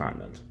domination of the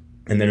continent.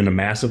 And then in a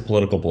massive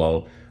political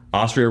blow,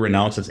 Austria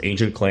renounced its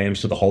ancient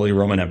claims to the Holy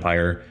Roman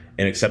Empire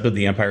and accepted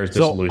the empire's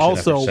dissolution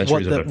after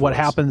centuries of influence. What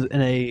happens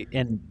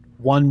in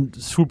one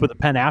swoop of the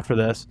pen after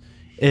this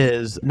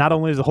is not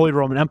only is the Holy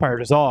Roman Empire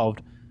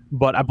dissolved,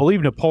 but I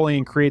believe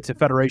Napoleon creates a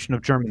federation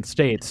of German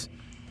states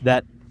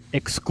that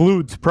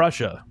excludes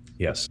Prussia.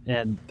 Yes.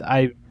 And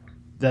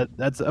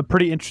that's a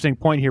pretty interesting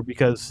point here,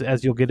 because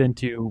as you'll get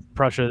into,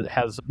 Prussia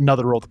has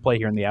another role to play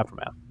here in the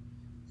aftermath.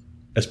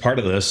 As part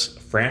of this,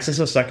 Francis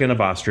II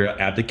of Austria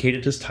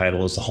abdicated his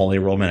title as the Holy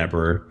Roman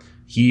Emperor.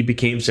 He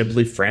became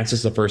simply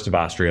Francis I of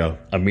Austria,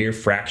 a mere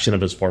fraction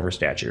of his former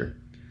stature.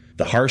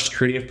 The harsh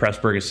Treaty of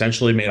Pressburg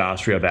essentially made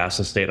Austria a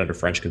vassal state under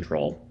French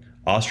control.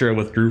 Austria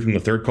withdrew from the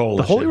Third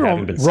Coalition. The Holy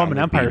Roman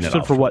Empire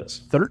stood for what,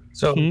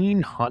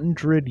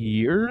 1,300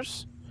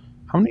 years?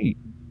 How many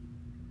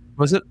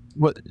was it?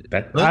 What?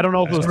 I don't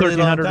know if it was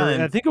 1,300.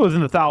 I think it was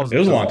in the thousands. It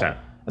was a long time.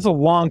 That's a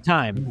long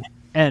time,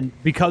 and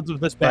because of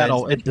this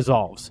battle, it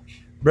dissolves.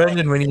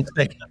 Brendan, when you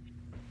think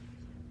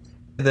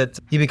that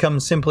he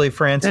becomes simply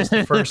Francis I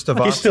of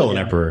Austria, he's still an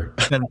emperor.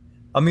 And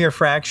a mere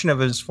fraction of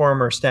his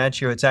former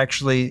stature. It's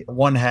actually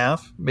one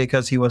half,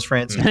 because he was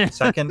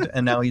Francis II,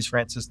 and now he's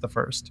Francis I. Oh,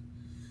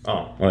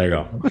 well, there you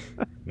go.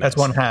 That's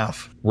one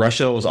half.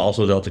 Russia was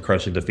also dealt a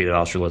crushing defeat at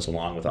Austerlitz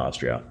along with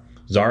Austria.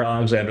 Tsar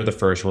Alexander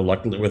I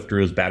reluctantly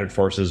withdrew his battered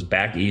forces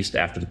back east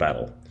after the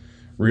battle,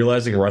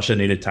 realizing Russia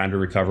needed time to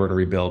recover and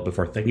rebuild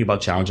before thinking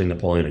about challenging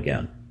Napoleon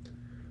again.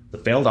 The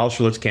failed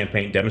Austerlitz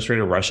campaign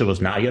demonstrated Russia was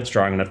not yet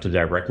strong enough to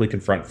directly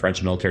confront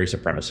French military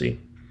supremacy.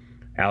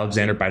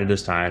 Alexander bided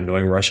his time,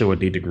 knowing Russia would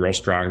need to grow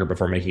stronger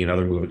before making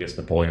another move against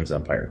Napoleon's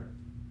empire.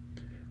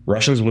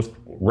 Russia's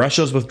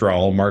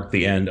withdrawal marked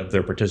the end of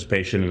their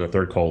participation in the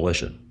Third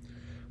Coalition.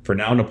 For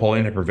now,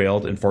 Napoleon had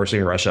prevailed in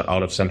forcing Russia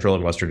out of Central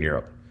and Western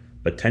Europe,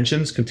 but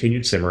tensions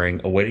continued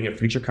simmering, awaiting a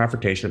future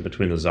confrontation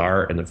between the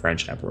Tsar and the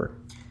French emperor.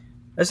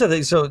 That's the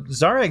thing. So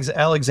Tsar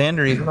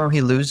Alexander, even though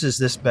he loses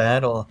this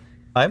battle,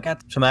 I've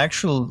got some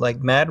actual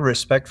mad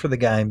respect for the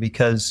guy,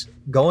 because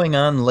going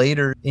on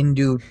later in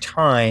due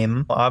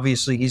time,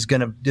 obviously he's going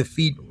to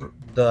defeat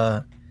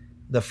the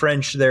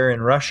French there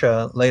in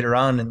Russia later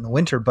on in the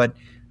winter. But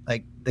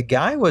the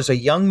guy was a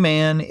young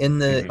man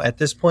at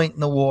this point in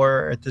the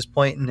war, at this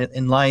point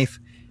in life,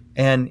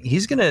 and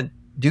he's going to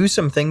do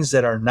some things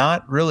that are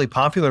not really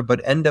popular,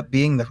 but end up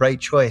being the right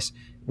choice.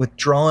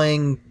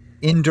 Withdrawing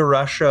into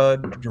Russia,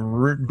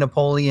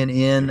 Napoleon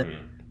in.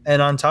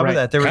 And on top of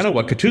that, there was kind of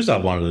what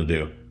Kutuzov wanted to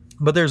do.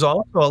 But there's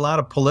also a lot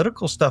of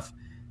political stuff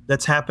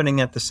that's happening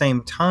at the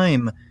same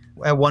time.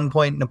 At one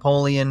point,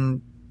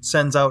 Napoleon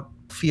sends out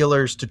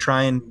feelers to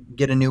try and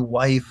get a new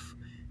wife,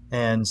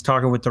 and is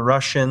talking with the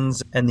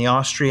Russians and the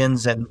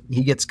Austrians, and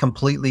he gets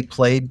completely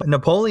played. But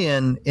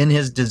Napoleon, in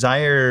his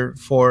desire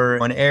for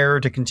an heir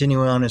to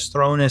continue on his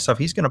throne and stuff,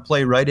 he's going to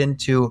play right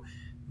into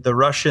the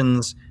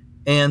Russians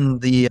and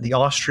the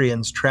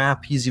Austrians'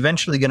 trap. He's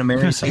eventually going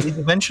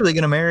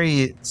to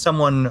marry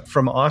someone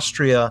from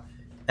Austria,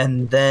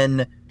 and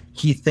then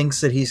he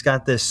thinks that he's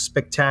got this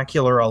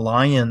spectacular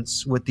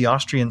alliance with the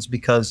Austrians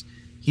because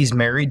he's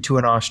married to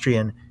an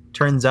Austrian.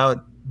 Turns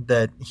out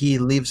that he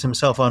leaves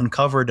himself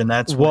uncovered, and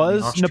that's when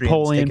the Austrians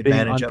Napoleon take being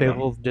advantage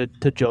unfaithful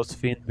to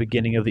Josephine at the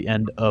beginning of the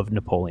end of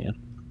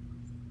Napoleon?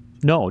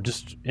 No,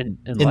 just in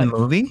the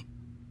movie.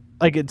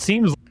 It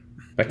seems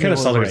that kind of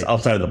sounds like it's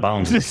outside of the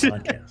bounds of this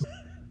podcast.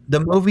 The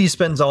movie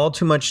spends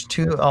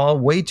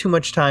way too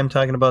much time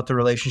talking about the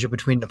relationship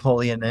between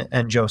Napoleon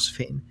and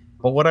Josephine.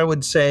 But what I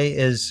would say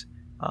is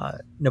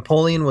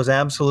Napoleon was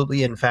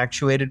absolutely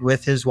infatuated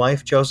with his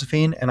wife,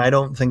 Josephine, and I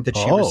don't think that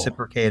she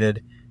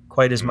reciprocated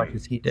quite as much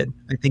as he did.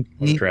 I think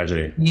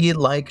he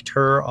liked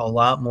her a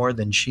lot more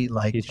than she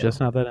liked him. He's just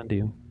not that into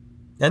you.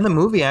 And the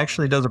movie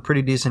actually does a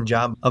pretty decent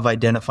job of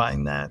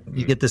identifying that.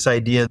 You get this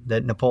idea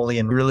that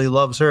Napoleon really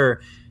loves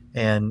her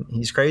and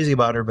he's crazy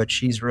about her, but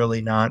she's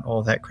really not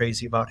all that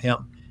crazy about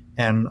him.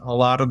 And a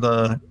lot of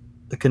the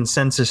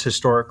consensus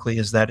historically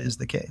is that is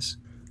the case.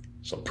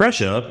 So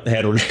Prussia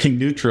had remained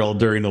neutral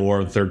during the War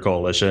of the Third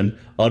Coalition,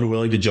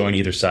 unwilling to join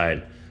either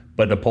side.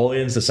 But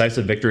Napoleon's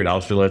decisive victory at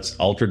Austerlitz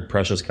altered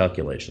Prussia's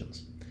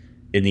calculations.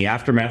 In the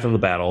aftermath of the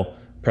battle,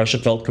 Prussia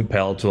felt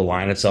compelled to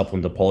align itself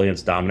with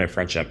Napoleon's dominant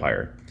French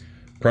Empire.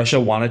 Prussia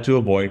wanted to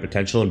avoid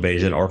potential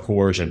invasion or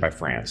coercion by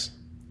France.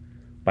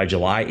 By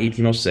July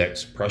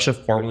 1806, Prussia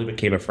formally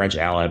became a French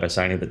ally by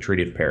signing the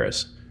Treaty of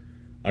Paris.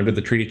 Under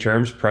the treaty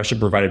terms, Prussia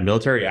provided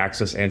military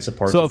access and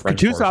support to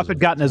French forces. So if Kutuzov had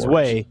gotten his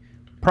way,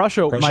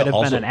 Prussia might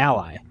have been an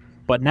ally.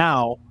 But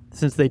now,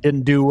 since they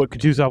didn't do what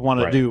Kutuzov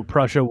wanted to do,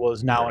 Prussia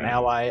was now an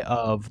ally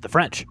of the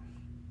French.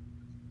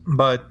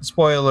 But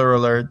spoiler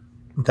alert,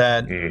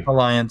 that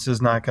alliance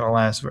is not going to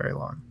last very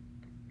long.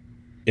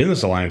 In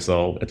this alliance,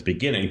 though, at the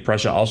beginning,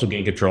 Prussia also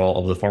gained control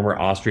of the former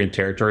Austrian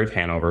territory of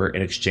Hanover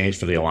in exchange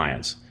for the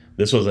alliance.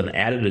 This was an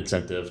added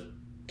incentive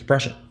to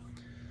Prussia.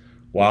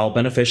 While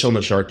beneficial in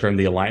the short term,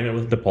 the alignment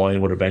with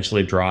Napoleon would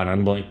eventually draw an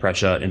unwilling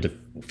Prussia into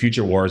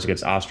future wars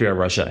against Austria,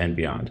 Russia, and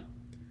beyond.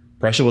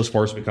 Prussia was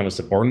forced to become a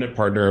subordinate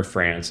partner of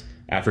France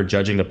after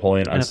judging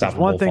Napoleon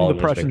unstoppable following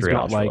his victory at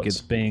Austerlitz. One thing the Prussians don't like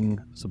is being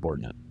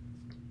subordinate.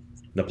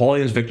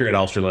 Napoleon's victory at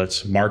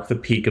Austerlitz marked the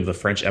peak of the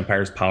French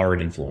Empire's power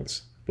and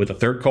influence. With the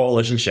Third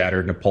Coalition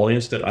shattered,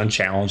 Napoleon stood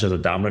unchallenged as a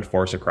dominant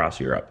force across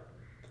Europe.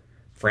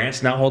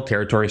 France now held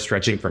territory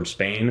stretching from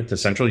Spain to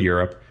Central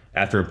Europe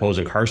after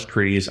imposing harsh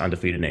treaties on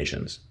defeated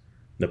nations.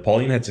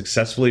 Napoleon had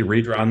successfully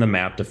redrawn the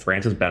map to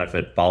France's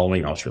benefit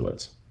following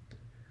Austerlitz.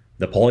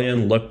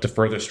 Napoleon looked to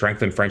further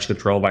strengthen French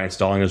control by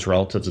installing his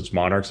relatives as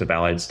monarchs of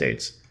allied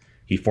states.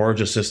 He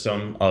forged a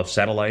system of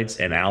satellites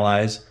and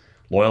allies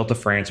loyal to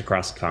France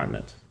across the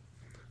continent.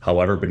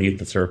 However, beneath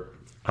the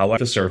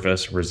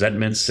surface,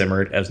 resentment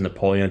simmered as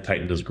Napoleon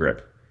tightened his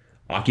grip.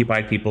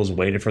 Occupied peoples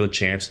waited for the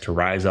chance to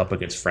rise up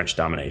against French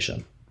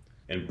domination.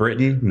 In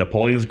Britain,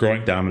 Napoleon's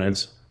growing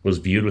dominance was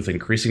viewed with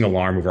increasing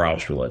alarm over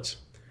Austerlitz.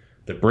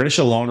 The British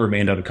alone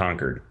remained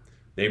unconquered.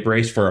 They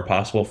braced for a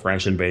possible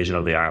French invasion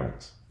of the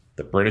islands.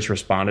 The British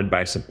responded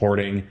by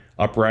supporting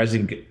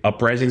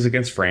uprisings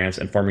against France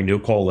and forming new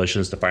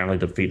coalitions to finally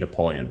defeat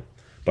Napoleon.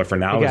 But for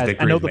now, his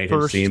victory has made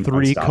him seem unstoppable. I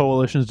know the first 3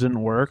 coalitions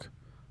didn't work,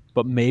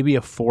 but maybe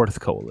a 4th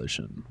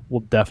coalition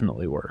will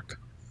definitely work.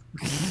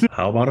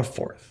 How about a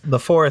 4th? The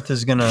 4th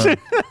is going to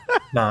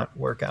not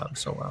work out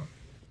so well.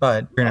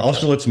 But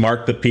Austerlitz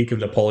marked the peak of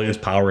Napoleon's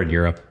power in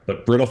Europe,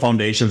 but brittle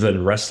foundations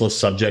and restless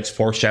subjects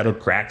foreshadowed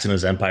cracks in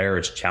his empire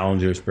as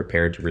challengers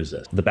prepared to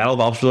resist. The Battle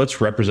of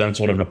Austerlitz represents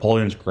one of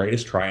Napoleon's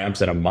greatest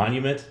triumphs and a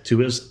monument to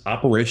his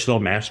operational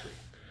mastery.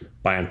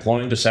 By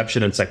employing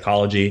deception and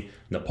psychology,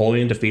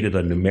 Napoleon defeated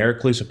a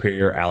numerically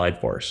superior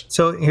Allied force.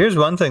 So here's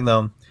one thing,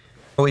 though.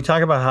 We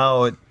talk about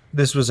how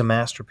this was a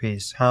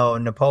masterpiece, how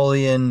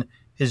Napoleon,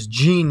 his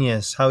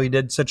genius, how he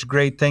did such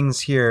great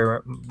things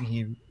here.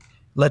 He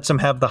lets him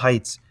have the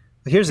heights.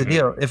 But here's the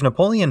deal. If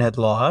Napoleon had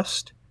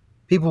lost,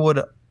 people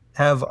would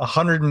have a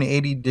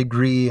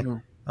 180-degree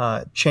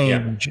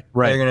change. Yeah,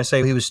 right. They're going to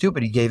say he was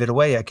stupid. He gave it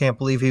away. I can't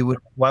believe he would.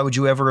 Why would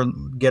you ever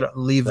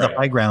leave the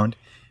high ground?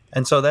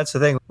 And so that's the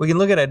thing. We can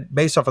look at it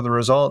based off of the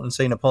result and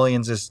say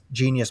Napoleon's this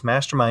genius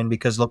mastermind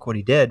because look what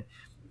he did.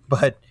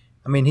 But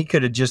I mean, he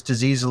could have just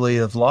as easily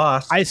have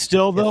lost. I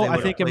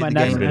think in my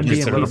next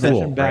MD&B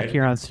session back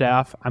here on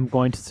staff, I'm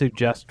going to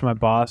suggest to my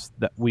boss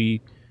that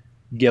we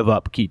give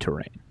up key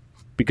terrain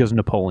because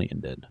Napoleon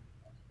did.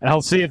 And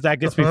I'll see if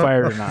that gets me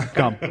fired or not.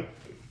 Come.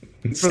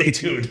 Stay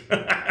tuned.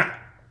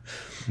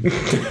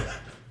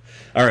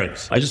 All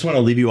right. I just want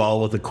to leave you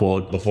all with a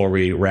quote before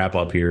we wrap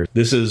up here.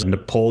 This is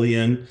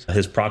Napoleon,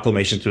 his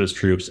proclamation to his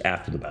troops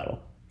after the battle.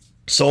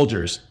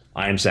 Soldiers,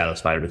 I am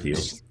satisfied with you.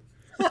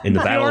 In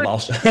the Battle of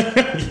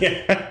Austerlitz.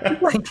 Yeah.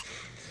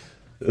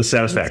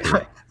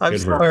 Satisfactory. I'm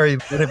sorry,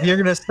 but if you're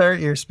going to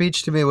start your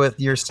speech to me with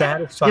you're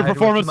satisfied. Your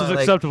performance is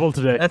acceptable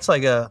today. That's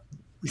like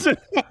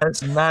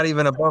that's not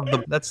even above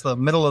that's the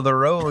middle of the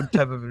road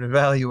type of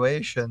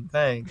evaluation.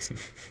 Thanks.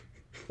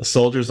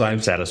 Soldiers, I am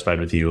satisfied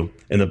with you.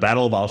 In the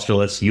Battle of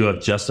Austerlitz, you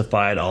have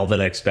justified all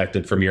that I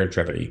expected from your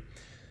intrepidity.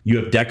 You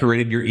have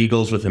decorated your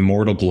eagles with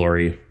immortal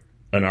glory.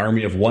 An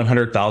army of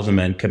 100,000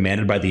 men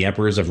commanded by the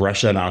emperors of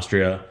Russia and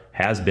Austria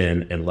has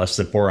been, in less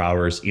than 4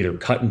 hours, either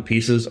cut in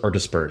pieces or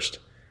dispersed.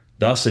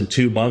 Thus, in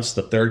 2 months,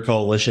 the Third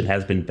Coalition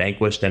has been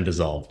vanquished and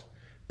dissolved.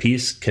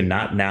 Peace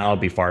cannot now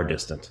be far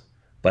distant,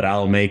 but I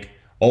will make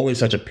only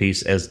such a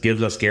peace as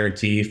gives us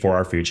guarantee for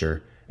our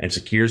future and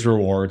secures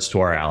rewards to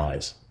our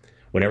allies.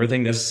 When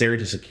everything necessary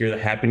to secure the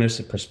happiness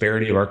and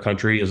prosperity of our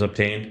country is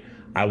obtained,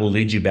 I will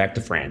lead you back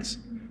to France.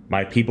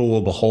 My people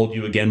will behold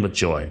you again with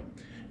joy.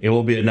 It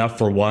will be enough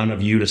for one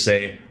of you to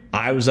say,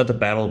 I was at the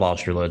Battle of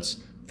Austerlitz,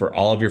 for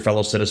all of your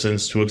fellow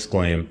citizens to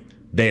exclaim,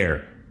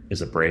 there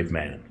is a brave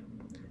man.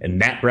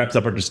 And that wraps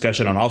up our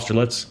discussion on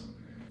Austerlitz.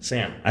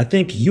 Sam, I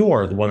think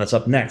you're the one that's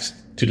up next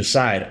to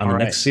decide on the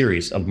next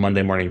series of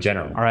Monday Morning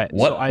General. All right.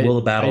 What will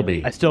the battle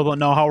be? I still don't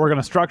know how we're going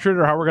to structure it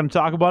or how we're going to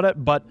talk about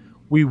it, but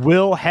we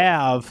will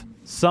have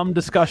some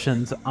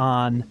discussions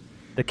on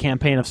the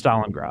campaign of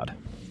Stalingrad.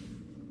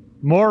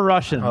 More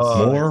Russians.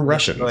 More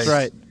Russians. That's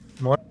right.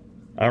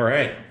 All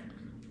right.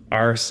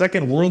 Our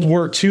second World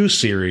War II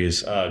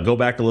series. Go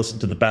back to listen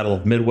to the Battle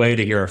of Midway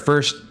to hear our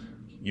first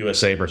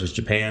USA versus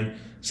Japan.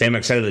 Sam, I'm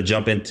excited to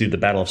jump into the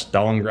Battle of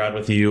Stalingrad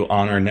with you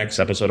on our next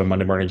episode of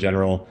Monday Morning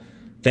General.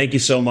 Thank you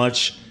so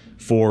much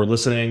for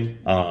listening.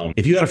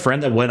 If you had a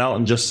friend that went out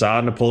and just saw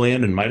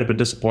Napoleon and might have been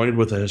disappointed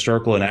with the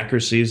historical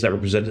inaccuracies that were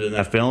presented in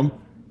that film,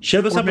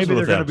 share this episode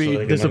with them. Maybe they're going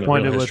to be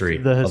disappointed with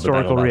the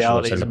historical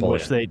realities in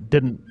which they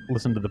didn't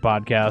listen to the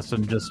podcast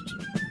and just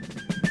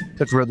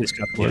took really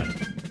stuff with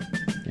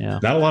it. Yeah.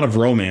 Not a lot of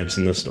romance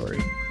in this story.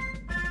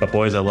 But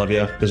boys, I love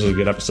you. This was a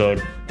good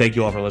episode. Thank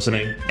you all for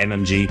listening.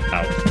 MMG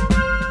out.